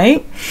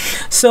 right?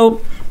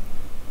 So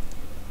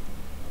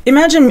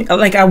imagine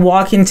I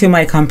walk into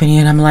my company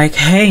and I'm like,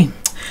 hey,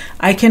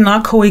 I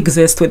cannot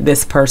coexist with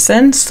this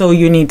person, so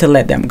you need to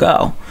let them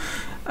go.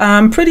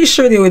 I'm pretty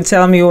sure they would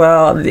tell me,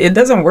 well, it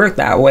doesn't work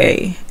that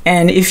way.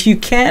 And if you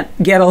can't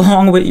get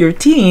along with your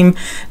team,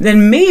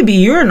 then maybe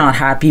you're not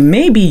happy.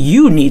 Maybe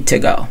you need to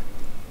go.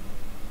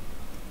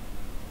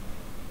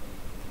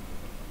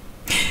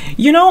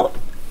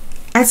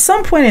 At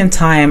some point in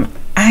time,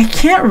 I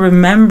can't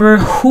remember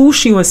who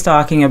she was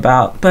talking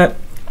about, but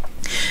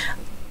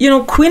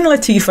Queen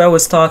Latifah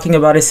was talking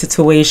about a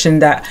situation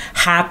that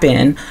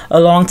happened a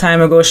long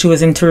time ago. She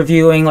was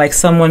interviewing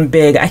someone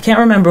big. I can't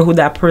remember who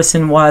that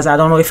person was. I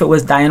don't know if it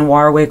was Diane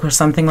Warwick or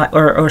something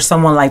or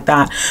someone like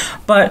that.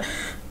 But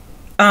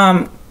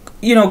Queen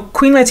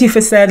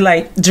Latifah said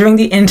during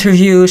the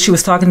interview, she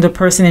was talking to the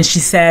person and she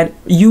said,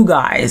 you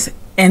guys.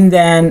 And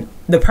then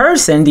the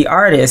person, the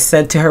artist,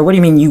 said to her, what do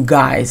you mean, you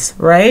guys,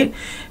 right?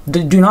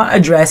 Do not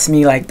address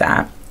me like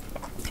that.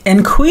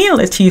 And Queen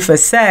Latifah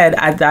said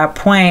at that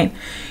point,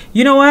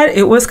 you know what?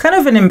 It was kind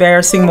of an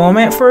embarrassing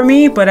moment for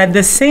me, but at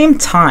the same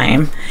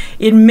time,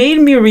 it made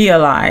me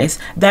realize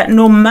that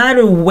no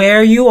matter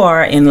where you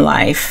are in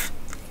life,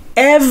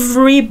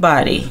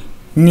 everybody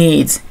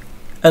needs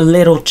a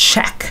little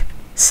check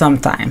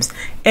sometimes.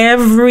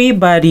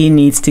 Everybody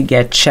needs to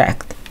get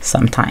checked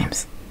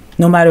sometimes,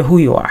 no matter who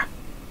you are.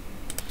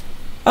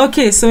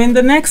 Okay, so in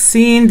the next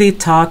scene, they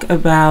talk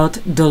about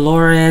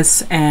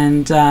Dolores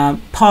and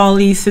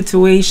Polly's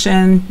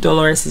situation.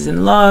 Dolores is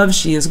in love.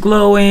 She is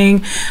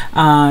glowing.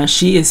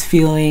 She is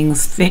feeling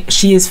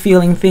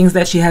things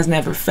that she has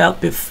never felt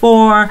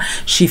before.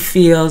 She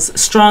feels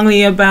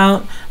strongly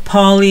about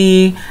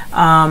Polly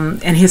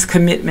and his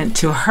commitment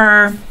to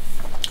her.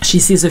 She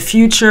sees a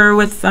future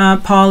with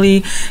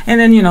Polly,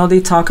 and then they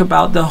talk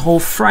about the whole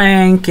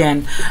Frank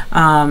and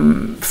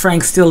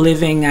Frank still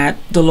living at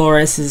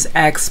Dolores's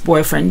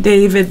ex-boyfriend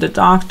David, the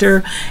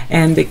doctor,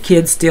 and the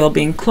kids still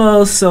being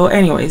close. So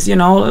anyways,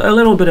 a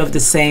little bit of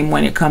the same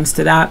when it comes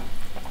to that.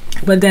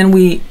 But then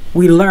we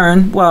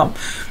learn, well,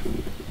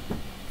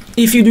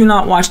 if you do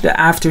not watch the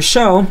after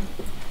show,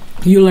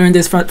 you learn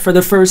this for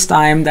the first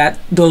time, that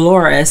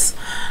Dolores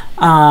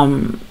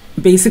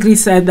basically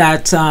said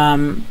that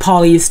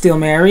Polly is still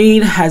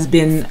married, has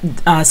been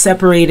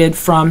separated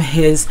from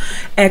his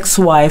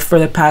ex-wife for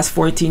the past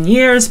 14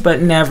 years,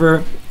 but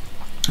never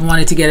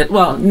wanted to get it,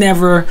 well,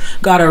 never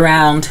got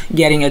around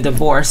getting a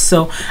divorce.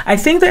 So I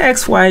think the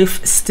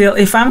ex-wife still,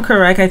 if I'm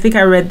correct, I think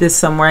I read this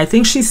somewhere, I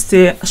think she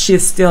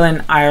is still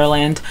in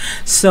Ireland.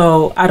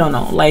 So I don't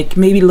know,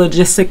 maybe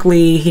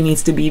logistically he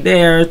needs to be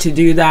there to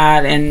do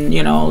that, and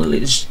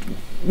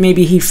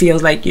maybe he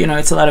feels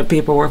it's a lot of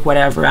paperwork,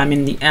 whatever. I'm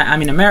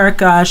in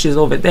America, she's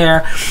over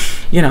there,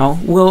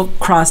 we'll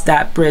cross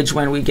that bridge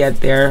when we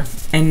get there.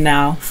 And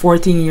now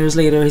 14 years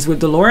later, he's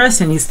with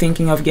Dolores and he's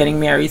thinking of getting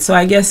married. So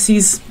I guess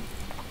he's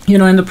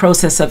in the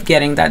process of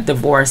getting that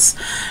divorce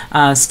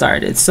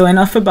started. So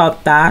enough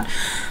about that.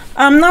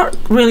 I'm not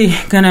really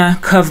gonna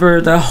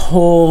cover the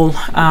whole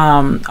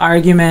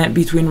argument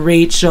between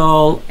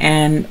Rachel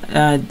and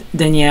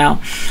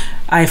Danielle.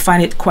 I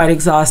find it quite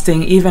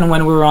exhausting. Even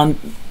when we were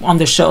on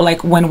the show,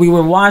 when we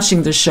were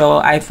watching the show,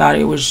 I thought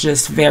it was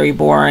just very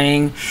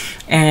boring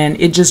and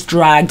it just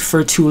dragged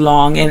for too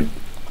long. And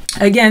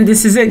again,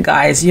 this is it,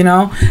 guys,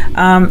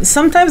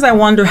 sometimes I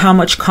wonder how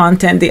much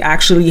content they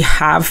actually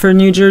have for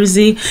New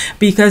Jersey,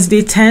 because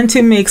they tend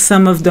to make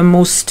some of the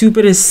most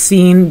stupidest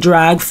scene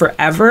drag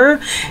forever.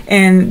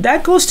 And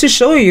that goes to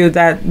show you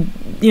that,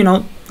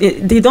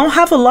 they don't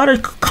have a lot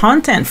of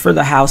content for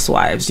the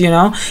housewives,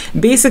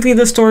 Basically,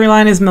 the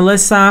storyline is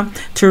Melissa,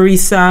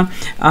 Teresa,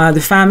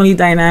 the family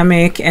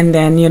dynamic, and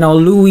then,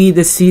 Louis,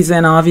 the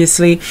season,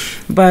 obviously.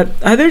 But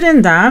other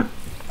than that,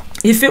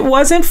 if it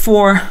wasn't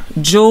for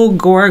Joe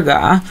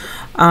Gorga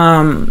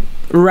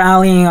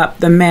rallying up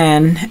the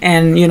men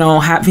and,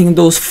 having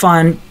those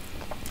fun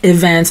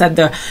events at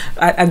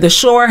the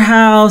shore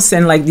house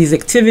and these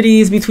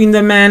activities between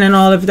the men and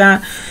all of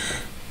that,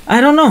 I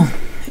don't know.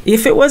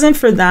 if it wasn't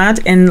for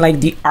that and like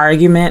the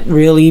argument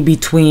really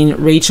between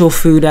Rachel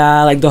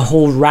Fuda, like the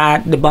whole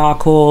rat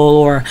debacle,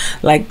 or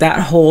like that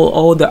whole,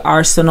 oh, the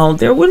arsenal,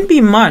 there wouldn't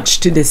be much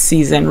to this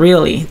season,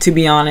 really, to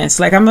be honest.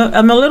 Like I'm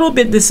a little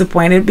bit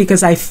disappointed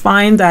because I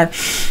find that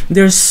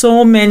there's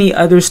so many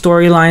other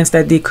storylines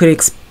that they could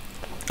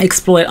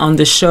exploit on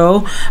the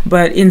show,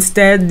 but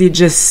instead they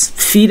just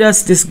feed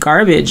us this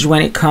garbage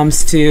when it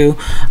comes to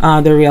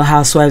the Real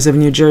Housewives of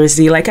New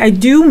Jersey. Like I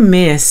do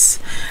miss,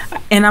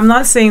 and I'm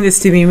not saying this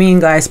to be mean,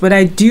 guys, but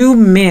I do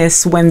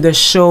miss when the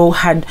show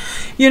had,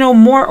 you know,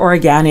 more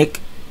organic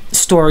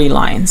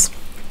storylines.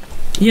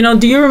 You know,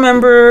 do you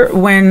remember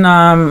when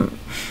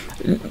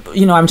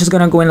you know, I'm just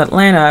gonna go in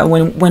Atlanta,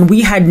 when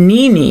we had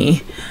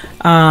Nene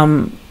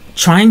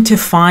trying to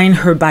find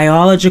her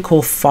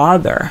biological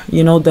father,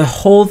 you know, the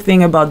whole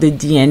thing about the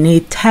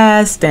DNA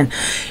test, and,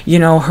 you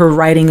know, her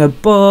writing a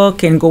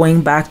book and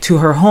going back to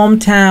her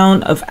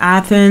hometown of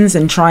Athens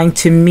and trying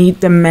to meet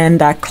the man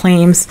that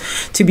claims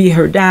to be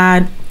her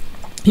dad.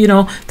 You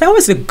know, that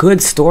was a good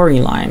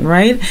storyline,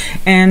 right?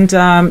 And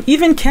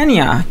even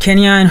Kenya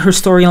and her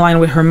storyline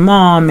with her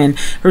mom, and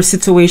her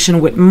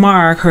situation with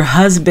Mark, her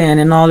husband,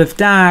 and all of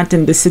that,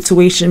 and the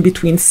situation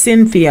between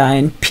Cynthia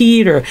and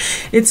Peter.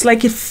 It's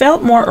like it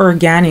felt more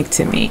organic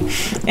to me.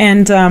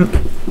 And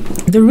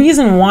the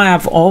reason why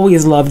I've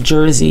always loved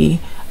Jersey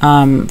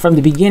from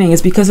the beginning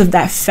is because of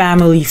that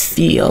family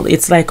feel.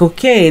 It's like,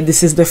 okay,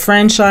 this is the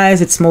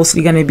franchise, it's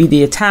mostly going to be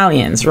the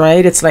Italians,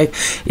 right? It's like,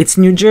 it's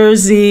New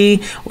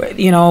Jersey,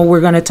 you know, we're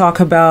going to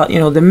talk about, you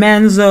know, the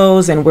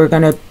Menzos, and we're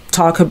going to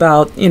talk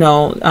about, you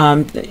know,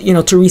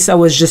 Teresa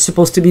was just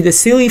supposed to be the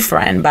silly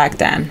friend back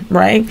then,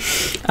 right?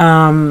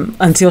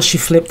 Until she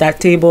flipped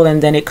that table,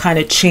 and then it kind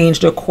of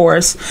changed the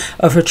course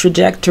of her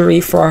trajectory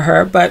for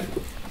her. But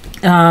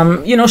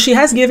you know, she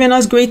has given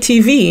us great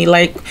TV,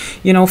 like,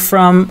 you know,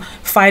 from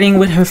fighting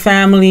with her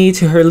family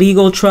to her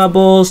legal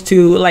troubles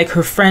to like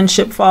her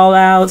friendship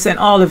fallouts and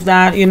all of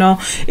that. You know,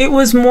 it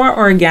was more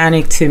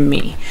organic to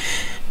me.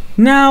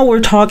 Now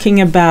we're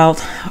talking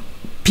about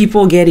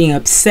people getting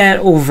upset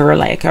over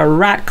like a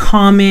rat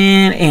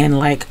comment and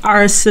like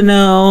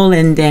arsenal,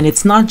 and then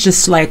it's not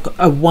just like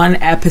a one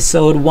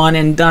episode one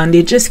and done.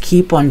 They just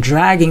keep on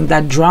dragging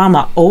that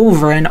drama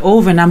over and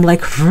over, and I'm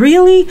like,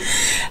 really?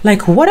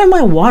 Like, what am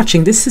I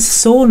watching? This is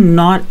so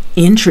not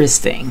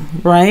interesting,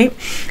 right?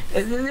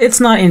 It's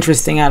not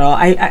interesting at all.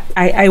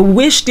 I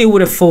wish they would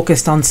have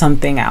focused on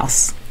something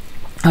else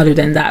other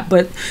than that.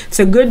 But it's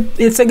a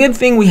good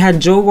thing we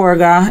had Joe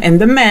Gorga and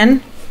the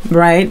men,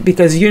 right?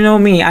 Because you know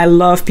me, I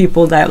love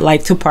people that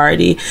like to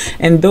party,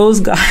 and those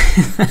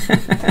guys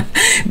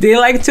they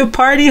like to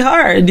party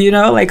hard, you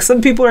know. Like, some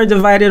people are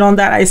divided on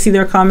that. I see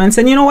their comments,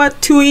 and you know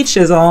what, to each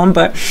his own,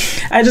 but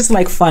I just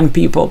like fun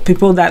people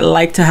that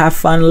like to have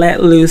fun,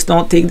 let loose,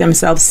 don't take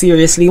themselves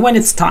seriously when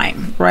it's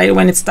time, right?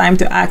 When it's time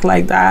to act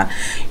like that,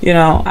 you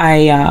know,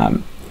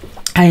 I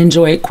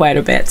enjoy it quite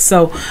a bit.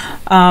 So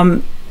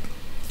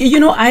you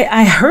know,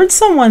 I heard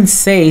someone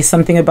say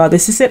something about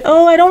this. He said,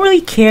 oh, I don't really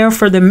care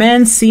for the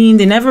men's scene.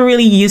 They never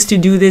really used to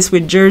do this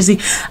with Jersey.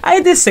 I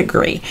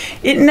disagree.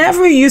 It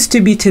never used to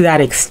be to that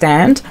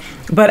extent.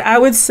 But I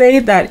would say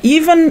that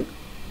even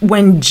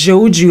when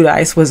Joe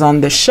Giudice was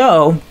on the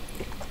show,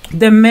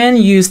 the men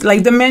used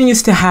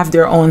to have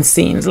their own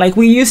scenes. Like,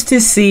 we used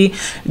to see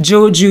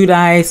Joe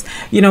Giudice,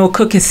 you know,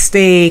 cook a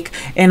steak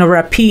and a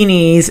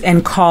rapinis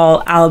and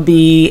call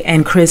Albie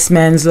and Chris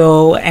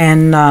Menzo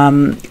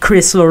and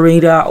Chris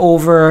Loretta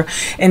over,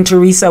 and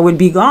Teresa would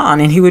be gone,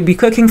 and he would be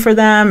cooking for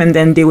them, and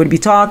then they would be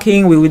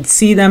talking. We would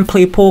see them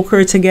play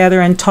poker together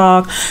and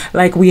talk.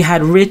 Like, we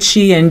had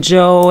Richie and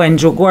Joe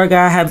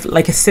Gorga have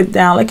like a sit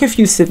down, like a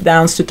few sit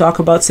downs to talk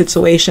about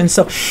situations.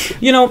 So,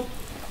 you know,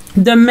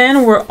 the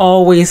men were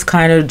always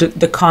kind of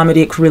the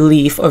comedic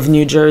relief of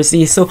New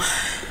Jersey. So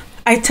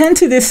I tend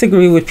to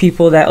disagree with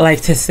people that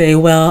like to say,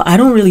 well, I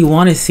don't really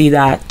want to see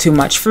that too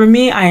much. For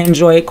me, I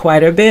enjoy it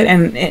quite a bit,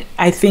 and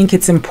I think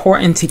it's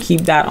important to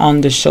keep that on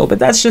the show. But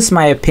that's just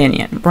my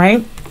opinion,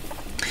 right?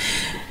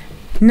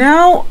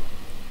 Now,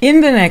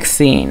 in the next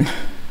scene,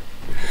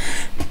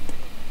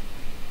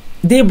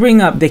 they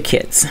bring up the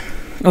kids.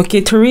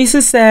 Okay,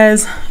 Teresa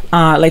says,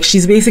 like,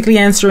 she's basically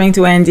answering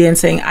to Andy and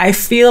saying, I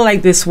feel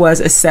like this was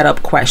a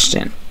setup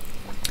question.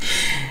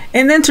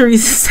 And then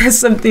Teresa says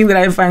something that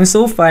I find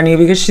so funny,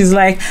 because she's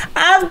like,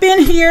 I've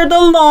been here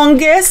the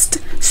longest,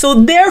 so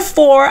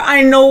therefore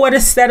I know what a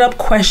setup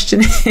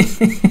question is.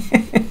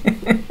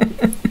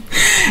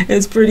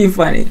 It's pretty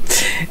funny.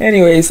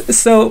 Anyways,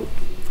 so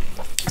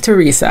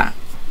Teresa,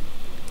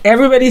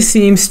 everybody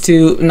seems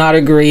to not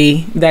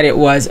agree that it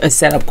was a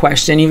setup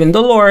question. Even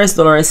Dolores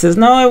says,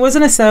 no, it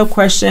wasn't a setup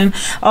question.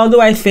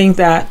 Although I think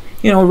that,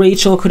 you know,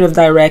 Rachel could have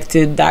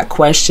directed that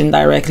question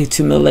directly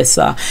to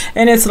Melissa.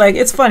 And it's like,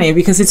 it's funny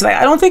because it's like,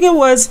 I don't think it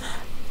was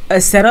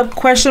a setup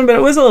question, but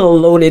it was a little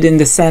loaded in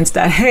the sense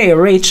that, hey,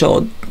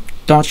 Rachel,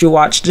 don't you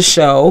watch the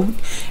show?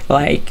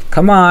 Like,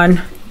 come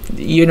on.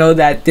 you know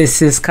that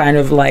this is kind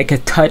of like a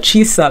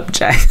touchy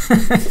subject.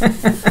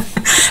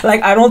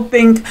 Like, I don't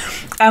think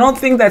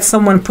that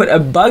someone put a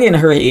bug in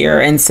her ear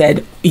and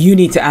said, you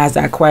need to ask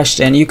that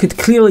question. You could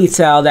clearly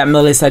tell that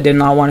Melissa did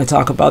not want to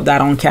talk about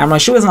that on camera.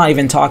 She was not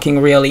even talking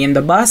really in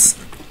the bus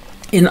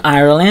in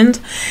Ireland.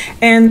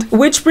 And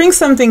which brings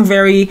something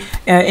very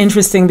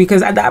interesting,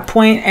 because at that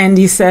point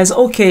Andy says,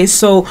 okay,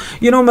 so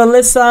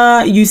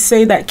Melissa, you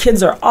say that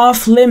kids are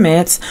off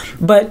limits,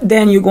 but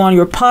then you go on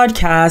your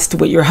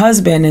podcast with your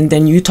husband and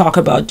then you talk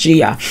about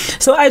Gia.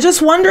 So I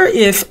just wonder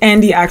if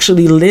Andy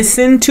actually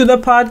listened to the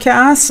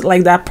podcast,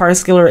 like that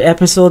particular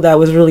episode that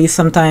was released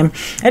sometime,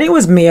 I think it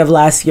was May of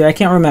last year, I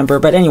can't remember,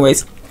 but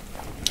anyways,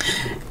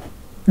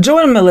 Joe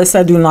and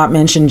Melissa do not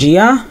mention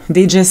Gia.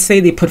 They just say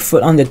they put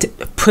food on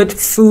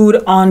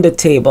the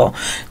table.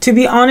 To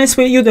be honest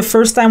with you, the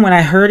first time when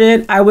I heard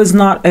it, I was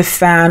not a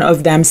fan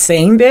of them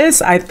saying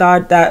this. I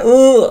thought that,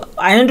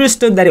 I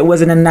understood that it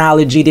was an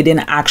analogy. They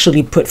didn't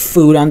actually put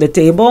food on the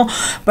table.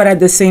 But at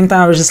the same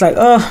time, I was just like,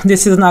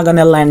 this is not going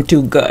to land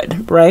too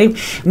good, right?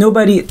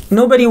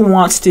 Nobody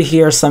wants to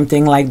hear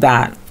something like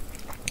that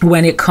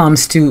when it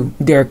comes to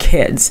their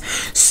kids.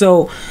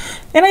 So,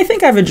 and I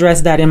think I've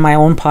addressed that in my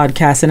own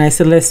podcast. And I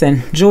said,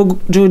 listen, Joe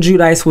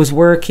Giudice was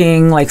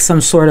working like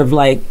some sort of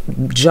like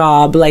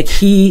job. Like,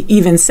 he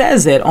even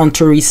says it on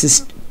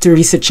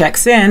Teresa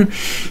Checks In,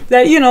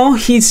 that,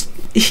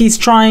 he's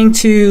trying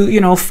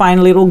to,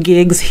 find little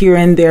gigs here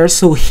and there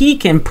so he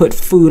can put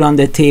food on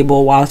the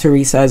table while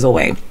Teresa is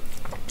away.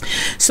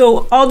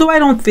 So although I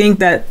don't think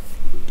that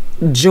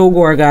Joe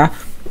Gorga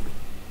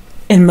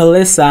and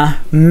Melissa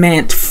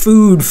meant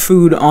food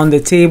on the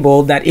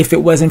table, that if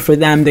it wasn't for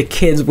them, the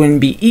kids wouldn't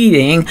be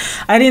eating,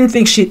 I didn't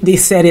think they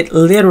said it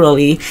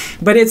literally,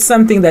 but it's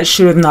something that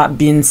should have not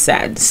been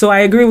said. So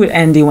I agree with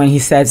Andy when he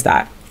says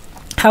that.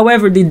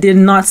 However, they did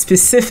not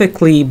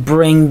specifically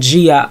bring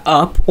Gia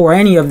up or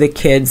any of the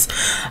kids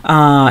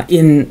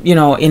in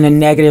a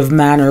negative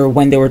manner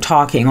when they were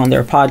talking on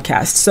their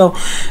podcast. So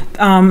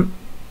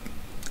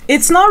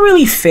it's not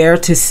really fair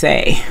to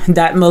say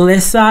that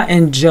Melissa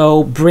and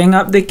Joe bring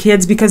up the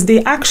kids, because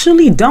they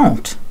actually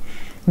don't.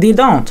 They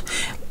don't.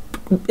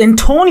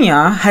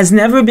 Antonia has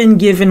never been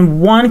given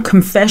one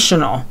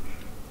confessional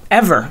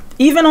ever,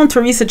 even on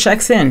Teresa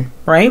Checks In,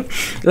 right?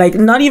 Like,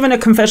 not even a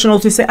confessional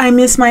to say, I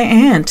miss my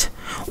aunt,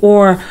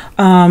 or,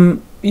 I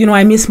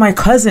miss my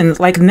cousin.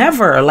 Like,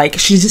 never. Like,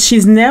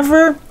 she's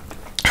never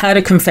had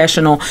a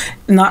confessional.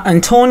 Not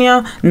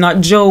Antonia,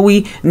 not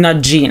Joey,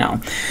 not Gino.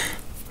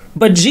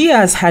 But Gia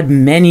has had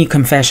many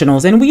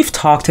confessionals, and we've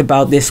talked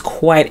about this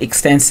quite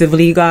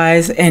extensively,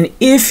 guys. And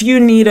if you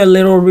need a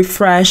little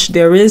refresh,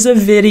 there is a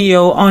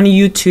video on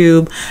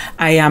YouTube.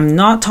 I am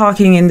not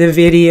talking in the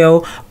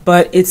video,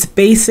 but it's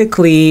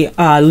basically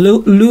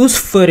loose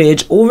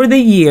footage over the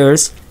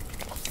years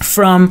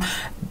from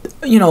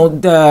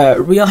the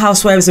Real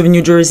Housewives of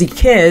New Jersey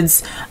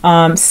kids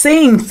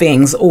saying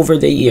things over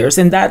the years.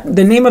 And that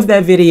the name of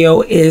that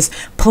video is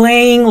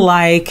Playing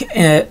Like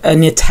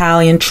an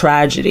Italian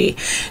Tragedy.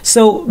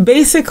 So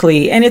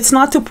basically, and it's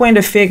not to point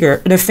the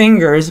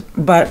fingers,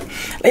 but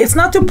it's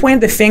not to point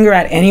the finger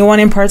at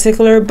anyone in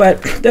particular,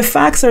 but the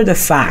facts are the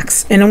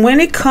facts. And when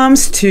it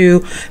comes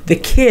to the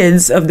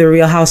kids of the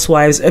Real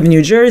Housewives of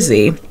New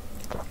Jersey,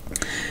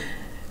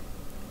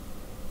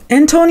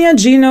 Antonia,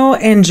 Gino,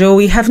 and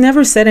Joey have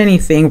never said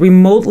anything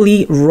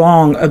remotely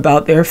wrong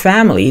about their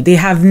family. They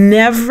have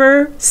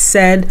never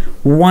said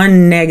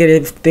one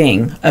negative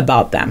thing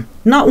about them.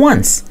 Not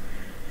once.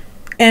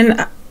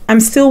 And I'm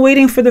still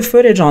waiting for the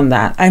footage on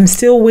that. I'm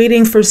still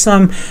waiting for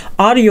some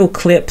audio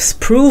clips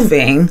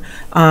proving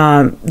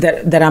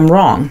that I'm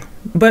wrong.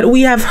 But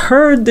we have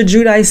heard the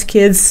Giudice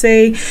kids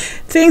say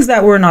things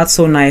that were not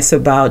so nice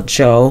about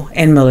Joe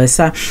and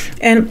Melissa.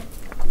 And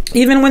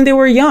even when they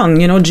were young,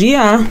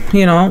 Gia,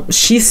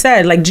 she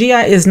said, like, Gia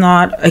is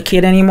not a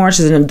kid anymore.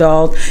 She's an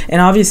adult. And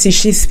obviously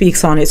she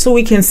speaks on it. So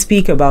we can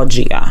speak about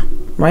Gia,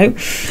 right?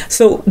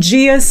 So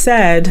Gia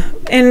said,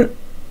 and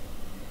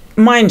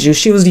mind you,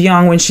 she was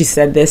young when she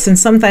said this. And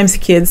sometimes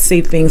kids say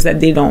things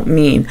that they don't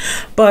mean.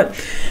 But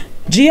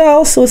Gia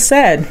also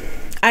said,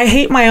 I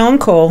hate my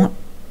uncle.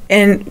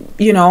 And,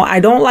 I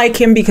don't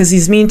like him because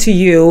he's mean to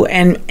you.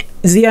 And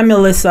Zia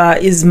Melissa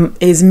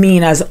is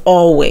mean as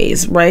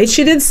always, right?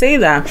 She did say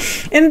that.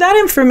 And that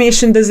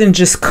information doesn't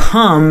just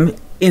come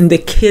in the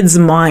kid's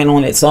mind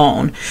on its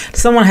own.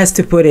 Someone has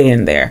to put it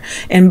in there.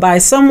 And by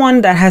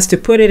someone that has to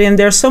put it in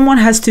there, someone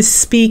has to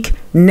speak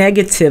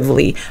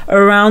negatively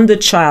around the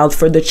child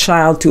for the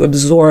child to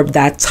absorb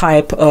that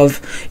type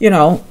of,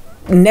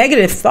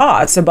 negative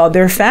thoughts about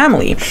their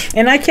family.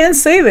 And I can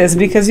say this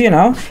because,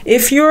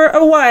 if you're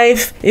a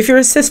wife, if you're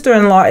a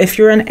sister-in-law, if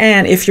you're an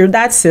aunt, if you're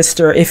that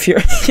sister, if you're,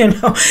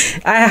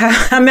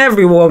 I'm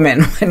every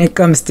woman when it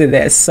comes to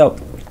this. So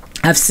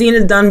I've seen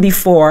it done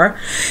before,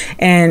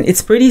 and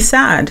it's pretty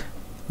sad,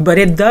 but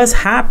it does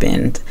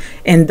happen.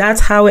 And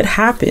that's how it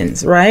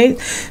happens, right?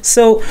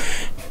 So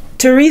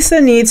Teresa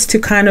needs to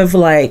kind of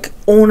like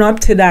own up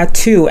to that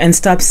too and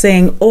stop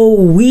saying,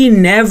 oh, we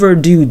never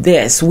do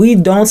this, we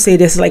don't say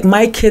this, like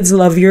my kids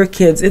love your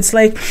kids. It's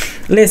like,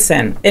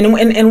 listen,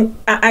 and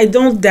I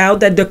don't doubt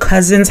that the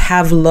cousins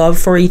have love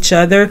for each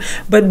other,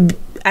 but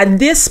at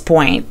this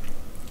point,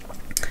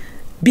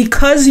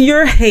 because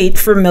your hate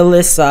for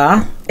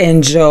Melissa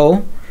and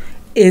Joe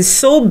is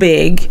so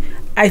big,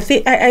 I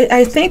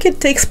think it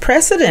takes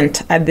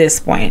precedent at this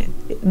point.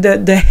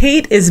 The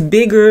hate is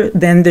bigger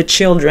than the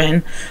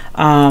children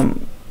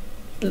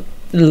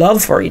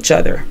love for each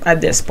other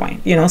at this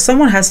point. You know,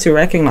 someone has to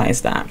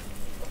recognize that,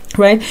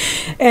 right?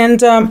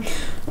 And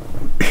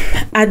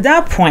at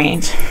that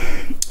point,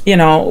 you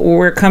know,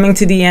 we're coming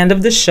to the end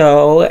of the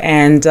show,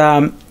 and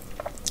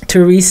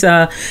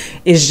Teresa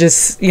is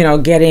just, you know,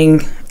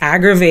 getting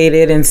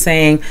aggravated and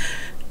saying,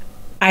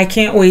 I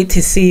can't wait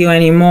to see you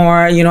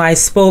anymore. You know, I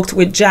spoke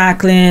with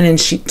Jacqueline and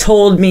she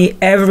told me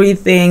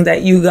everything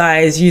that you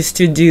guys used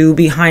to do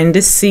behind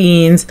the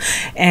scenes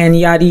and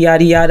yada,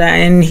 yada, yada.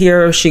 And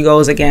here she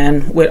goes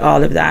again with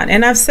all of that.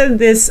 And I've said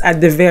this at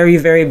the very,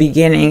 very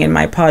beginning in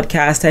my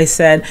podcast. I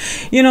said,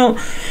 you know,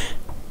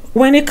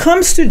 when it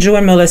comes to Joe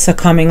and Melissa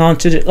coming on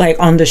to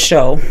on the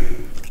show,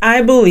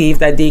 I believe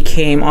that they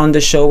came on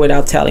the show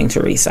without telling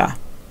Teresa.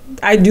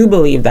 I do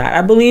believe that.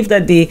 I believe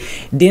that they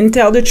didn't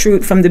tell the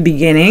truth from the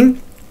beginning,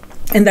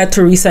 and that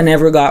Teresa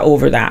never got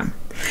over that.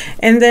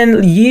 And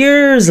then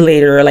years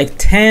later, like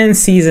 10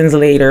 seasons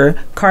later,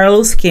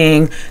 Carlos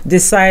King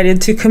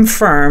decided to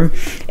confirm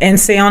and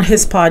say on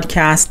his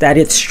podcast that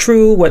it's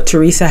true what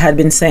Teresa had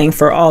been saying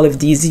for all of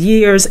these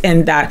years,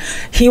 and that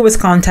he was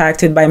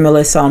contacted by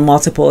Melissa on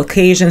multiple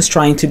occasions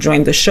trying to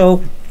join the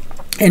show.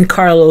 And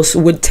Carlos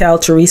would tell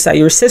Teresa,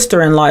 your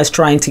sister-in-law is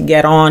trying to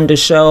get on the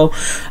show,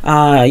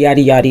 yada,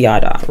 yada,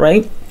 yada,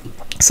 right?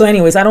 So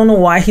anyways, I don't know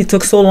why he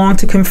took so long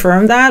to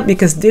confirm that,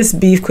 because this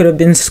beef could have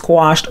been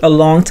squashed a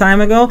long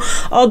time ago.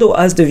 Although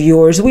us, the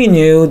viewers, we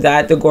knew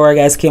that the Gora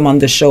guys came on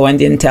the show and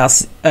didn't tell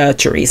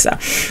Teresa.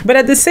 But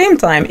at the same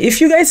time, if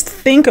you guys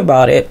think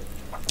about it,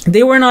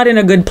 they were not in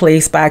a good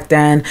place back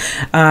then.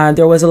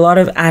 There was a lot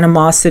of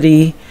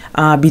animosity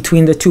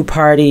between the two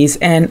parties,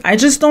 and I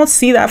just don't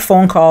see that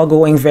phone call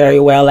going very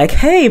well. Like,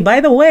 hey,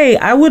 by the way,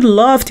 I would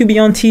love to be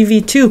on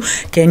TV too.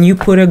 Can you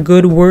put a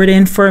good word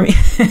in for me?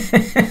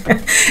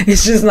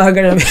 It's just not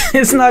gonna.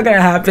 It's not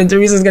gonna happen.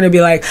 Teresa's gonna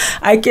be like,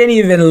 I can't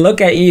even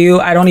look at you.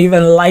 I don't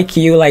even like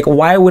you. Like,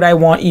 why would I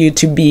want you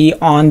to be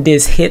on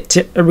this hit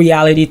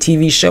reality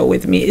TV show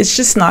with me? It's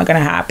just not gonna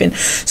happen.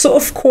 So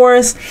of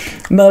course,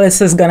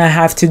 Melissa's gonna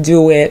have to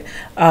do it,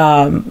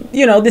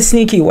 you know, the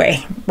sneaky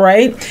way,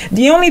 right?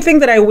 The only thing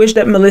that I wish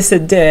that Melissa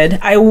did,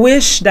 I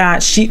wish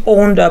that she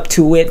owned up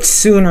to it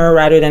sooner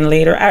rather than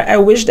later. I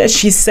wish that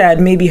she said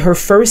maybe her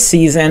first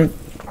season,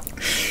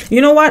 you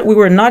know what, we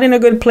were not in a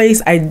good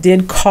place. I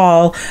did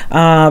call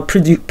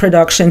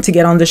production to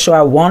get on the show.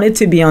 I wanted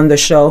to be on the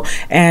show,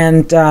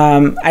 and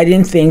I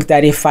didn't think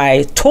that if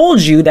I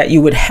told you that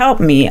you would help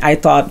me, I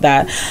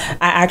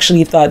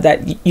actually thought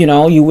that, you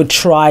know, you would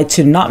try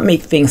to not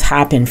make things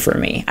happen for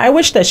me. I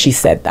wish that she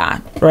said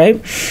that,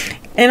 right?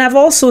 And I've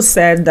also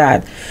said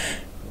that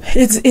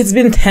it's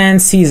been 10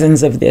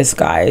 seasons of this,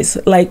 guys.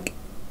 Like,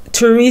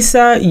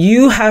 Teresa,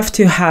 you have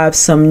to have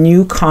some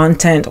new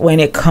content when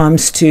it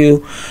comes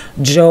to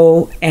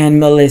Joe and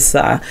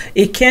Melissa.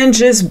 It can't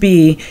just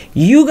be,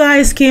 you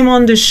guys came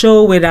on the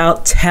show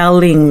without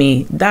telling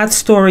me. That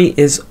story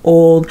is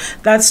old.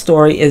 That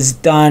story is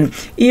done.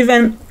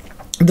 Even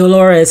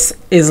Dolores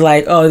is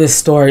like, oh, this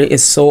story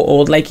is so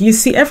old. Like, you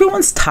see,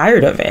 everyone's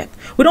tired of it.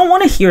 We don't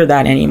want to hear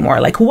that anymore.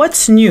 Like,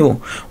 what's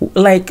new?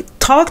 Like,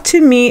 talk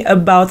to me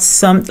about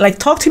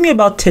talk to me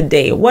about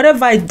today. What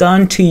have I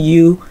done to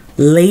you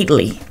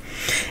lately?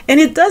 And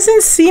it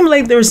doesn't seem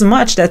like there's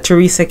much that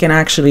Teresa can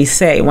actually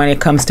say when it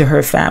comes to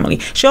her family.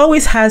 She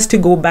always has to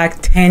go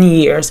back 10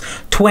 years,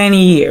 20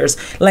 years.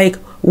 Like,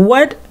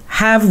 what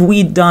have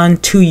we done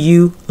to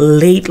you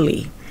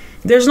lately?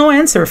 There's no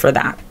answer for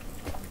that.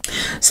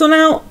 So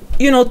now,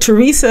 you know,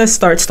 Teresa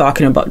starts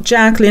talking about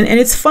Jacqueline, and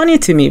it's funny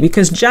to me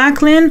because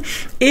Jacqueline,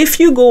 if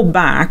you go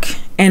back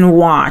and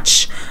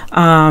watch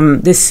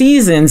the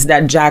seasons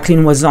that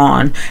Jacqueline was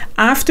on,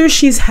 after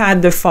she's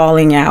had the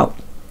falling out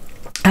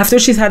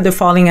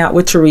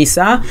with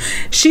Teresa,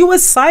 she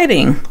was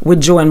siding with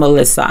Joe and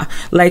Melissa.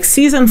 Like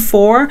season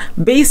 4,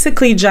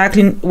 basically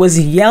Jacqueline was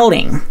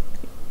yelling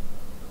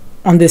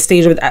on the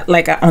stage at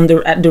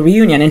the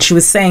reunion, and she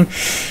was saying,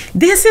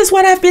 this is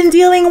what I've been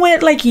dealing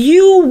with. Like,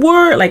 you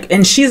were like,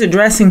 and she's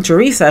addressing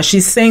Teresa.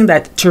 She's saying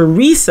that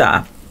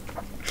Teresa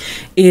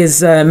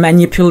is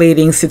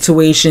manipulating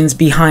situations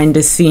behind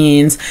the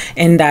scenes,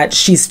 and that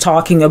she's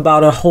talking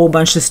about a whole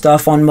bunch of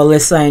stuff on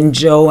Melissa and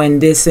Joe and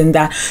this and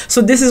that.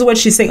 So this is what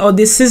she's saying. Oh,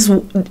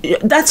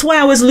 that's why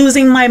I was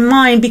losing my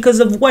mind, because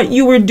of what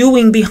you were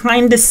doing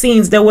behind the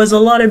scenes. There was a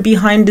lot of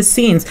behind the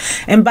scenes.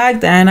 And back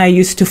then I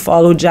used to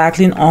follow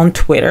Jacqueline on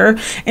Twitter,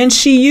 and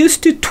she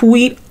used to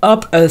tweet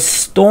up a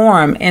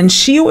storm, and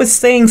she was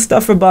saying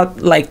stuff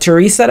about like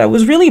Teresa that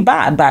was really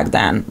bad back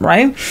then,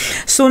 right?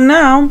 So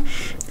now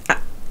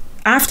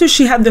after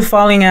she had the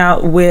falling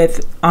out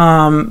with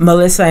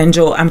Melissa and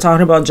Joe, I'm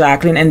talking about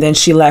Jacqueline, and then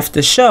she left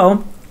the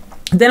show.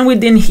 Then we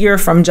didn't hear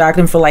from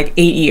Jacqueline for like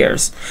 8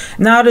 years.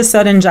 Now, all of a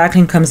sudden,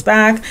 Jacqueline comes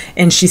back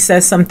and she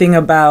says something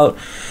about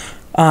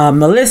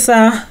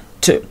Melissa.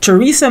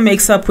 Teresa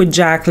makes up with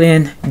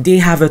Jacqueline. They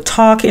have a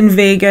talk in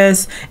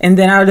Vegas. And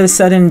then all of a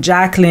sudden,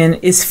 Jacqueline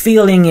is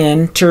filling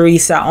in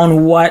Teresa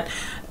on what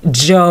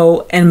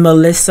Joe and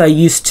Melissa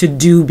used to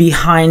do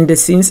behind the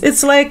scenes.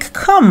 It's like,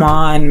 come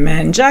on,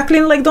 man.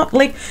 Jacqueline, like, don't,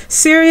 like,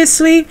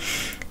 seriously?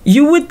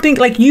 You would think,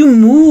 like, you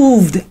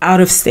moved out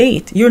of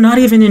state. You're not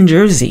even in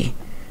Jersey.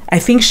 I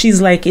think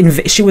she's like,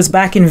 she was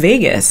back in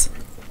Vegas.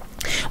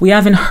 We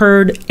haven't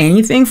heard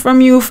anything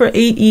from you for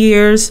 8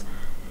 years.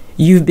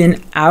 You've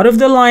been out of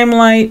the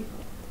limelight.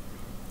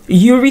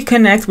 You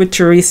reconnect with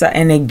Teresa,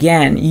 and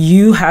again,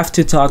 you have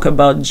to talk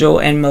about Joe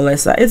and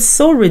Melissa. It's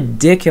so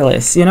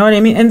ridiculous, you know what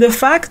I mean? And the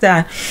fact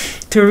that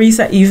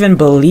Teresa even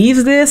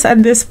believes this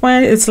at this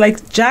point, it's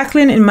like,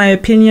 Jacqueline, in my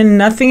opinion,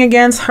 nothing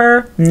against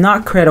her,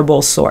 not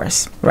credible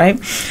source,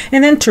 right?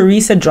 And then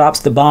Teresa drops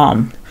the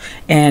bomb.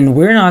 And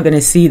we're not going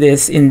to see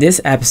this in this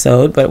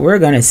episode, but we're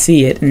going to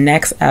see it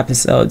next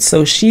episode.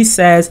 So she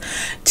says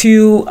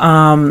to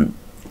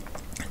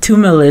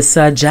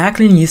Melissa,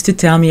 Jacqueline used to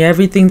tell me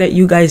everything that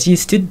you guys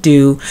used to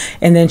do.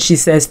 And then she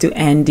says to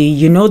Andy,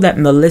 you know that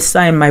Melissa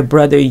and my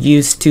brother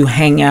used to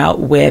hang out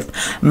with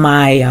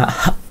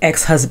my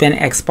ex-husband,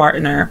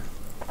 ex-partner.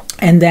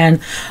 And then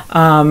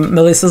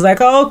Melissa's like,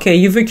 oh, okay,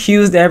 you've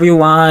accused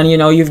everyone. You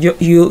know,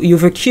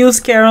 you've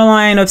accused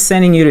Caroline of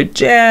sending you to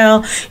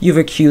jail. You've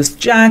accused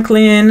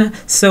Jacqueline.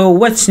 So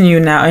what's new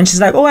now? And she's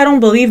like, oh, I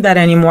don't believe that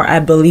anymore. I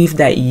believe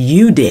that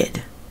you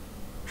did.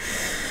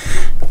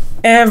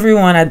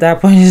 Everyone at that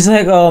point is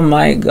like, oh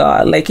my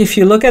God. Like, if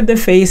you look at the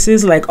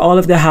faces, like all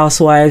of the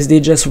housewives,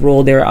 they just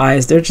roll their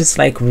eyes. They're just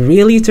like,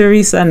 really,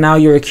 Teresa? Now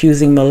you're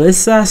accusing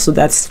Melissa? So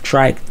that's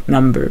strike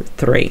number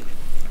 3.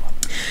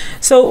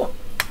 So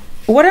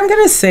what I'm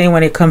going to say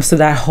when it comes to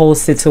that whole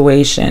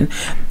situation,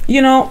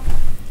 you know,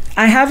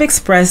 I have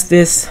expressed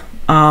this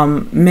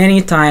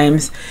many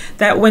times,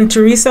 that when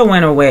Teresa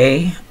went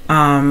away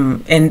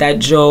and that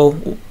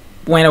Joe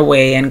went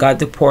away and got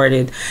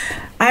deported,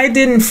 I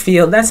didn't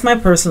feel, that's my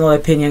personal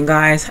opinion,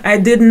 guys, I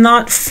did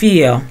not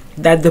feel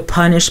that the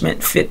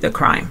punishment fit the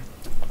crime.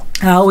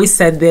 I always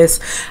said this.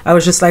 I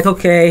was just like,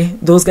 okay,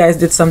 those guys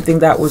did something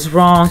that was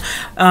wrong.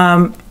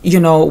 You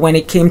know, when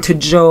it came to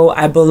Joe,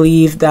 I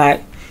believe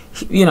that,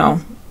 you know,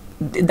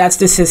 that's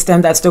the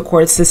system, that's the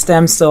court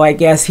system. So I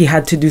guess he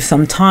had to do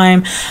some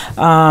time.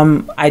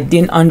 I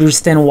didn't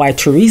understand why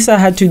Teresa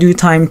had to do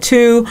time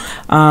too.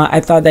 I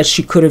thought that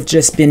she could have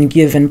just been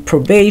given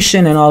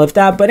probation and all of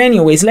that. But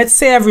anyways, let's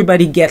say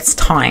everybody gets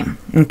time.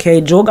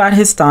 Okay, Joe got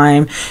his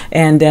time,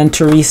 and then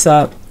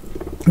Teresa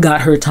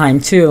got her time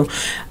too.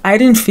 I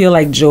didn't feel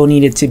like Joe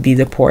needed to be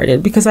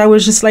deported, because I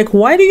was just like,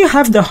 why do you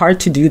have the heart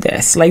to do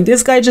this? Like,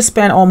 this guy just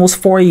spent almost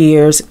 4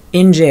 years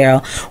in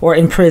jail or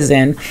in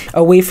prison,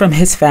 away from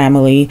his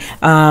family.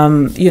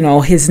 You know,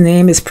 his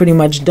name is pretty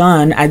much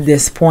done at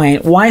this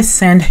point. Why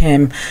send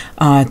him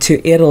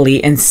to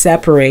Italy and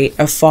separate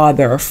a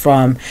father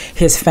from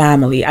his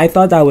family? I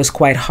thought that was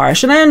quite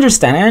harsh. And I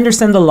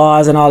understand the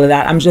laws and all of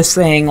that. I'm just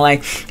saying,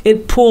 like,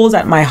 it pulls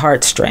at my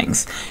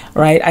heartstrings,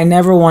 right? I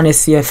never want to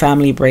see a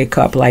family break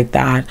up like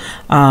that.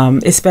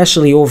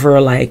 Especially over,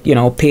 like, you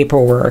know,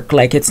 paperwork.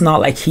 Like, it's not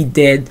like he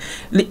did,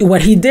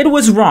 what he did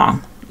was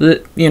wrong.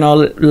 You know,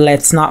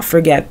 let's not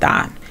forget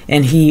that.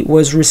 And he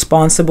was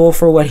responsible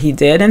for what he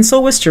did. And so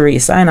was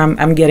Teresa. And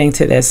I'm getting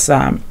to this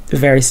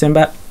very soon.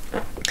 But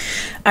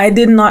I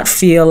did not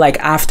feel like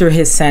after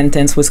his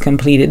sentence was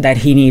completed that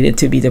he needed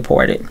to be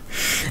deported.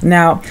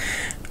 Now,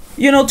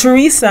 you know,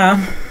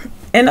 Teresa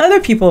and other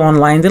people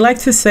online, they like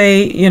to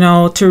say, you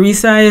know,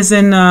 Teresa is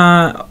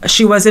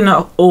she was in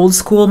an old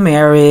school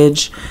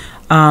marriage.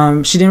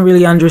 She didn't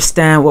really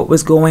understand what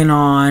was going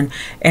on.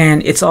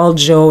 And it's all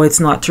Joe, it's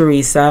not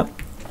Teresa.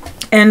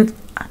 And,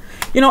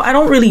 you know, I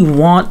don't really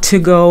want to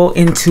go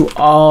into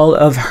all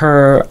of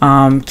her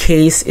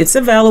case. It's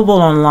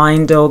available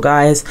online, though,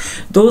 guys.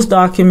 Those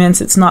documents,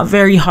 it's not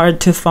very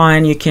hard to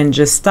find. You can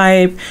just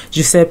type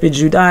Giuseppe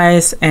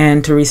Giudice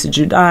and Teresa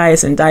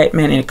Giudice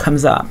indictment, and it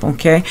comes up,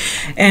 okay?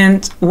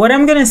 And what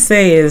I'm going to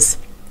say is,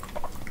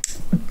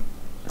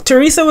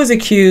 Teresa was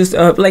accused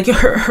of, like,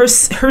 her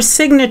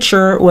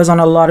signature was on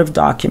a lot of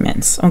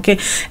documents, okay?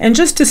 And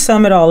just to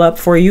sum it all up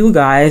for you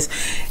guys,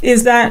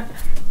 is that,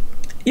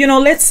 you know,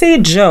 let's say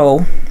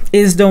Joe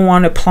is the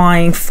one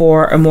applying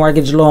for a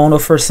mortgage loan or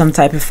for some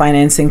type of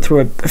financing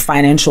through a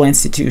financial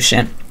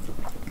institution.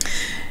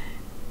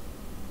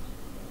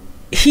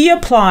 He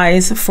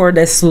applies for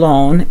this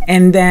loan,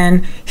 and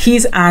then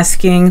he's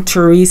asking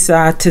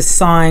Teresa to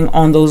sign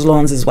on those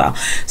loans as well.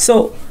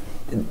 So,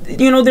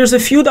 you know, there's a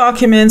few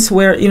documents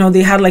where, you know,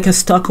 they had like a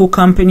stucco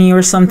company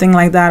or something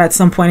like that at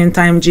some point in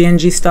time,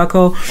 G&G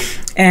Stucco,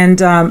 and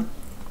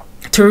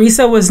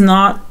Teresa was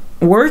not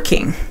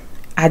working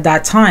at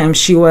that time.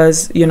 She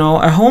was, you know,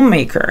 a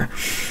homemaker.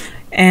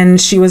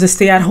 and she was a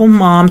stay-at-home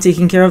mom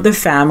taking care of the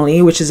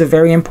family, which is a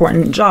very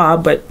important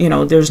job, but you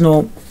know, there's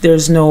no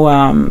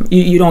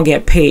you don't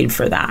get paid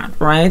for that,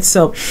 right?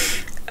 So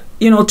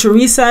you know,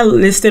 Teresa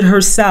listed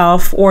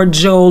herself, or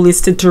Joe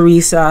listed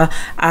Teresa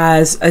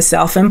as a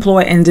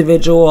self-employed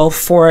individual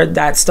for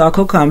that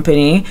stucco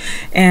company.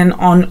 And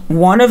on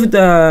one of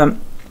the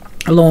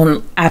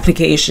loan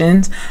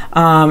applications,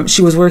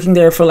 she was working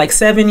there for like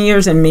 7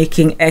 years and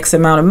making X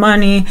amount of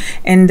money.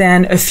 And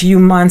then a few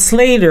months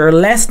later,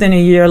 less than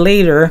a year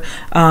later,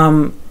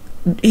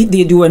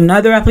 they do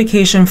another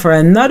application for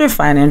another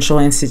financial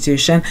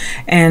institution,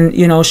 and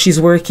you know, she's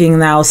working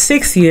now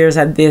 6 years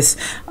at this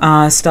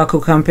stucco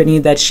company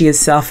that she is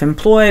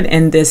self-employed,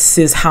 and this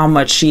is how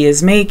much she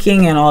is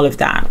making and all of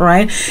that,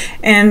 right?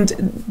 And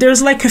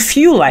there's like a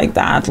few like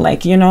that,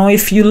 like, you know,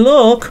 if you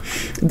look,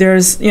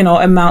 there's, you know,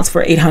 amounts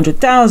for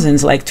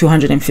 800,000, like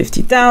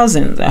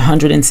 250,000,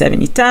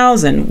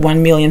 170,000,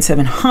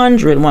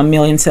 1,700,000,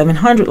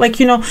 1,700,000, like,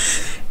 you know,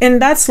 and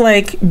that's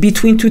like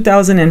between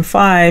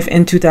 2005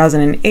 and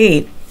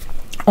 2008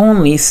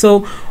 only. So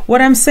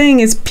what I'm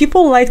saying is,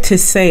 people like to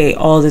say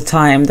all the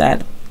time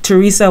that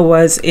Teresa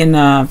was in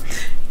a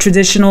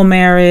traditional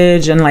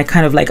marriage and like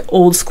kind of like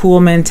old school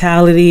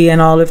mentality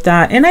and all of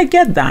that. And I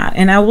get that.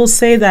 And I will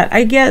say that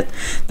I get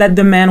that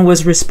the man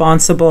was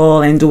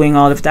responsible and doing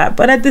all of that.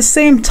 But at the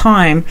same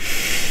time,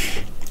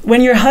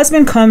 when your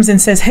husband comes and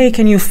says, hey,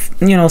 can you,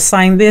 you know,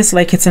 sign this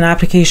like it's an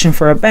application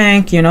for a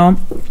bank, you know,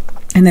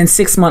 and then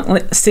 6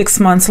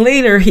 months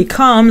later, he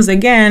comes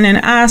again and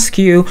asks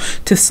you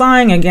to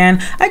sign again.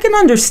 I can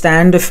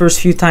understand the first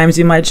few times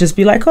you might just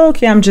be like, oh,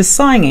 okay, I'm just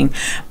signing.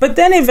 But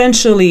then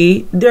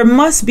eventually there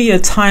must be a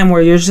time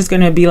where you're just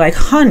going to be like,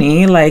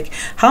 honey, like,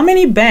 how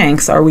many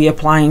banks are we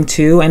applying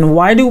to? And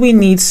why do we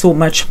need so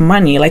much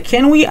money? Like,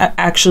 can we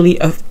actually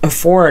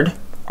afford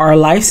our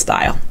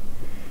lifestyle?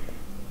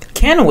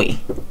 Can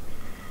we?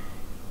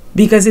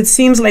 Because it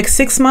seems like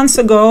 6 months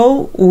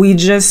ago, we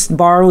just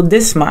borrowed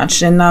this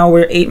much, and now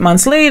we're 8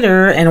 months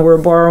later and we're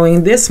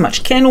borrowing this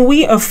much. Can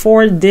we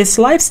afford this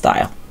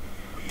lifestyle?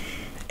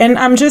 And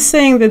I'm just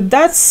saying that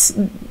that's,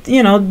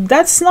 you know,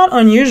 that's not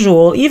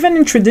unusual, even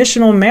in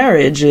traditional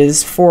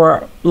marriages,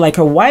 for like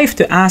a wife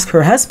to ask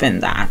her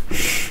husband that.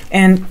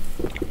 And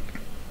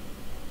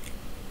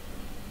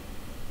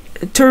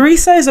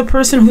Teresa is a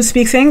person who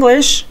speaks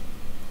English.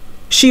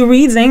 She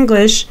reads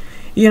English.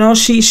 You know,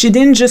 she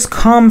didn't just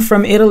come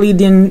from Italy,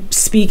 didn't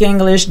speak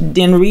English,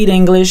 didn't read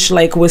English,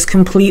 like was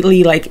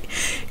completely like,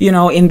 you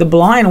know, in the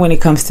blind when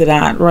it comes to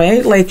that,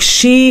 right? Like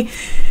she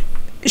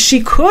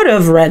could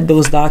have read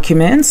those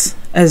documents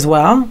as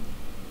well.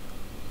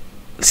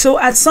 So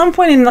at some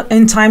point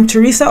in time,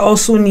 Teresa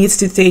also needs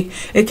to take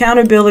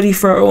accountability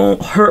for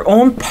her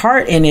own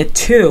part in it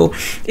too.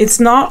 It's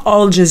not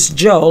all just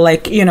Joe,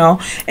 like, you know,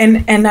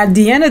 and at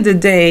the end of the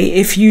day,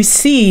 if you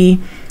see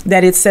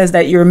that it says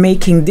that you're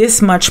making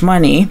this much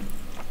money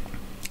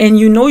and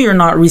you know you're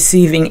not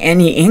receiving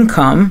any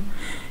income,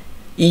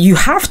 you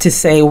have to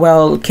say,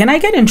 well, can I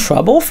get in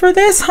trouble for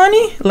this,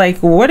 honey? Like,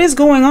 what is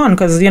going on?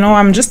 Because, you know,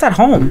 I'm just at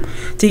home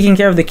taking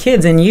care of the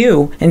kids and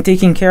you, and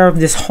taking care of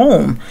this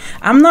home.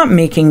 I'm not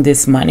making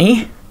this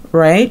money,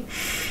 right?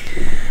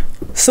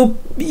 So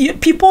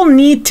people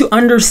need to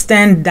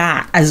understand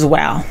that as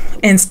well,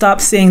 and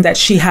stop saying that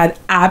she had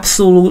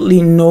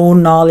absolutely no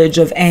knowledge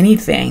of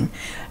anything.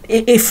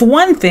 If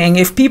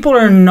people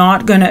are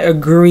not going to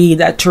agree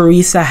that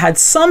Teresa had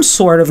some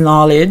sort of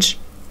knowledge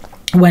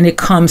when it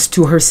comes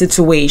to her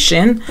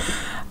situation,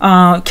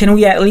 can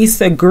we at least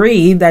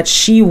agree that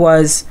she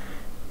was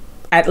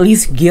at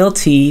least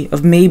guilty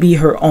of maybe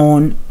her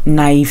own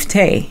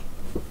naivete?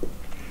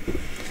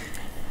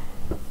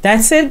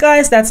 That's it,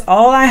 guys. That's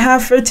all I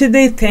have for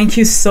today. Thank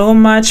you so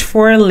much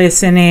for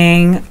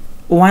listening.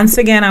 Once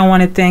again, I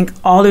want to thank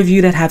all of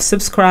you that have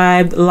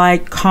subscribed,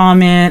 like,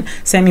 comment,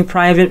 send me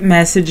private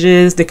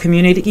messages. The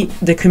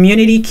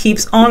community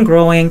keeps on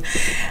growing.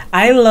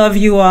 I love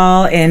you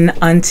all, and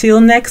until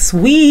next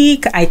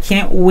week, I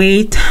can't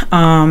wait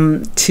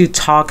to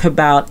talk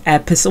about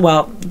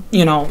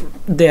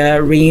the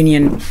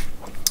reunion,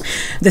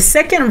 the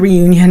second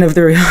reunion of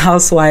the Real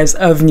Housewives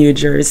of New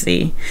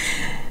Jersey.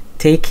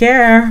 Take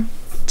care.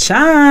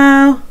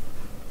 Ciao.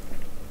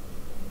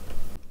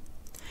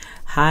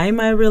 Hi,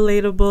 my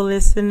relatable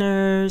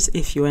listeners.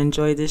 If you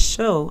enjoy this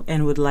show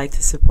and would like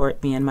to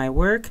support me and my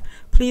work,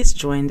 please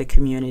join the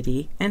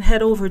community and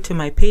head over to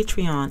my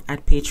Patreon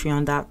at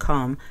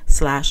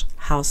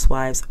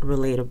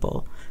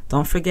patreon.com/housewivesrelatable.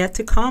 Don't forget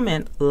to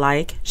comment,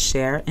 like,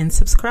 share, and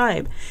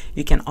subscribe.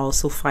 You can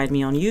also find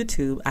me on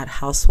YouTube at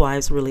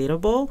Housewives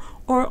Relatable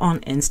or on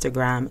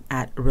Instagram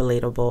at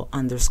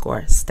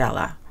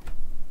relatable_Stella.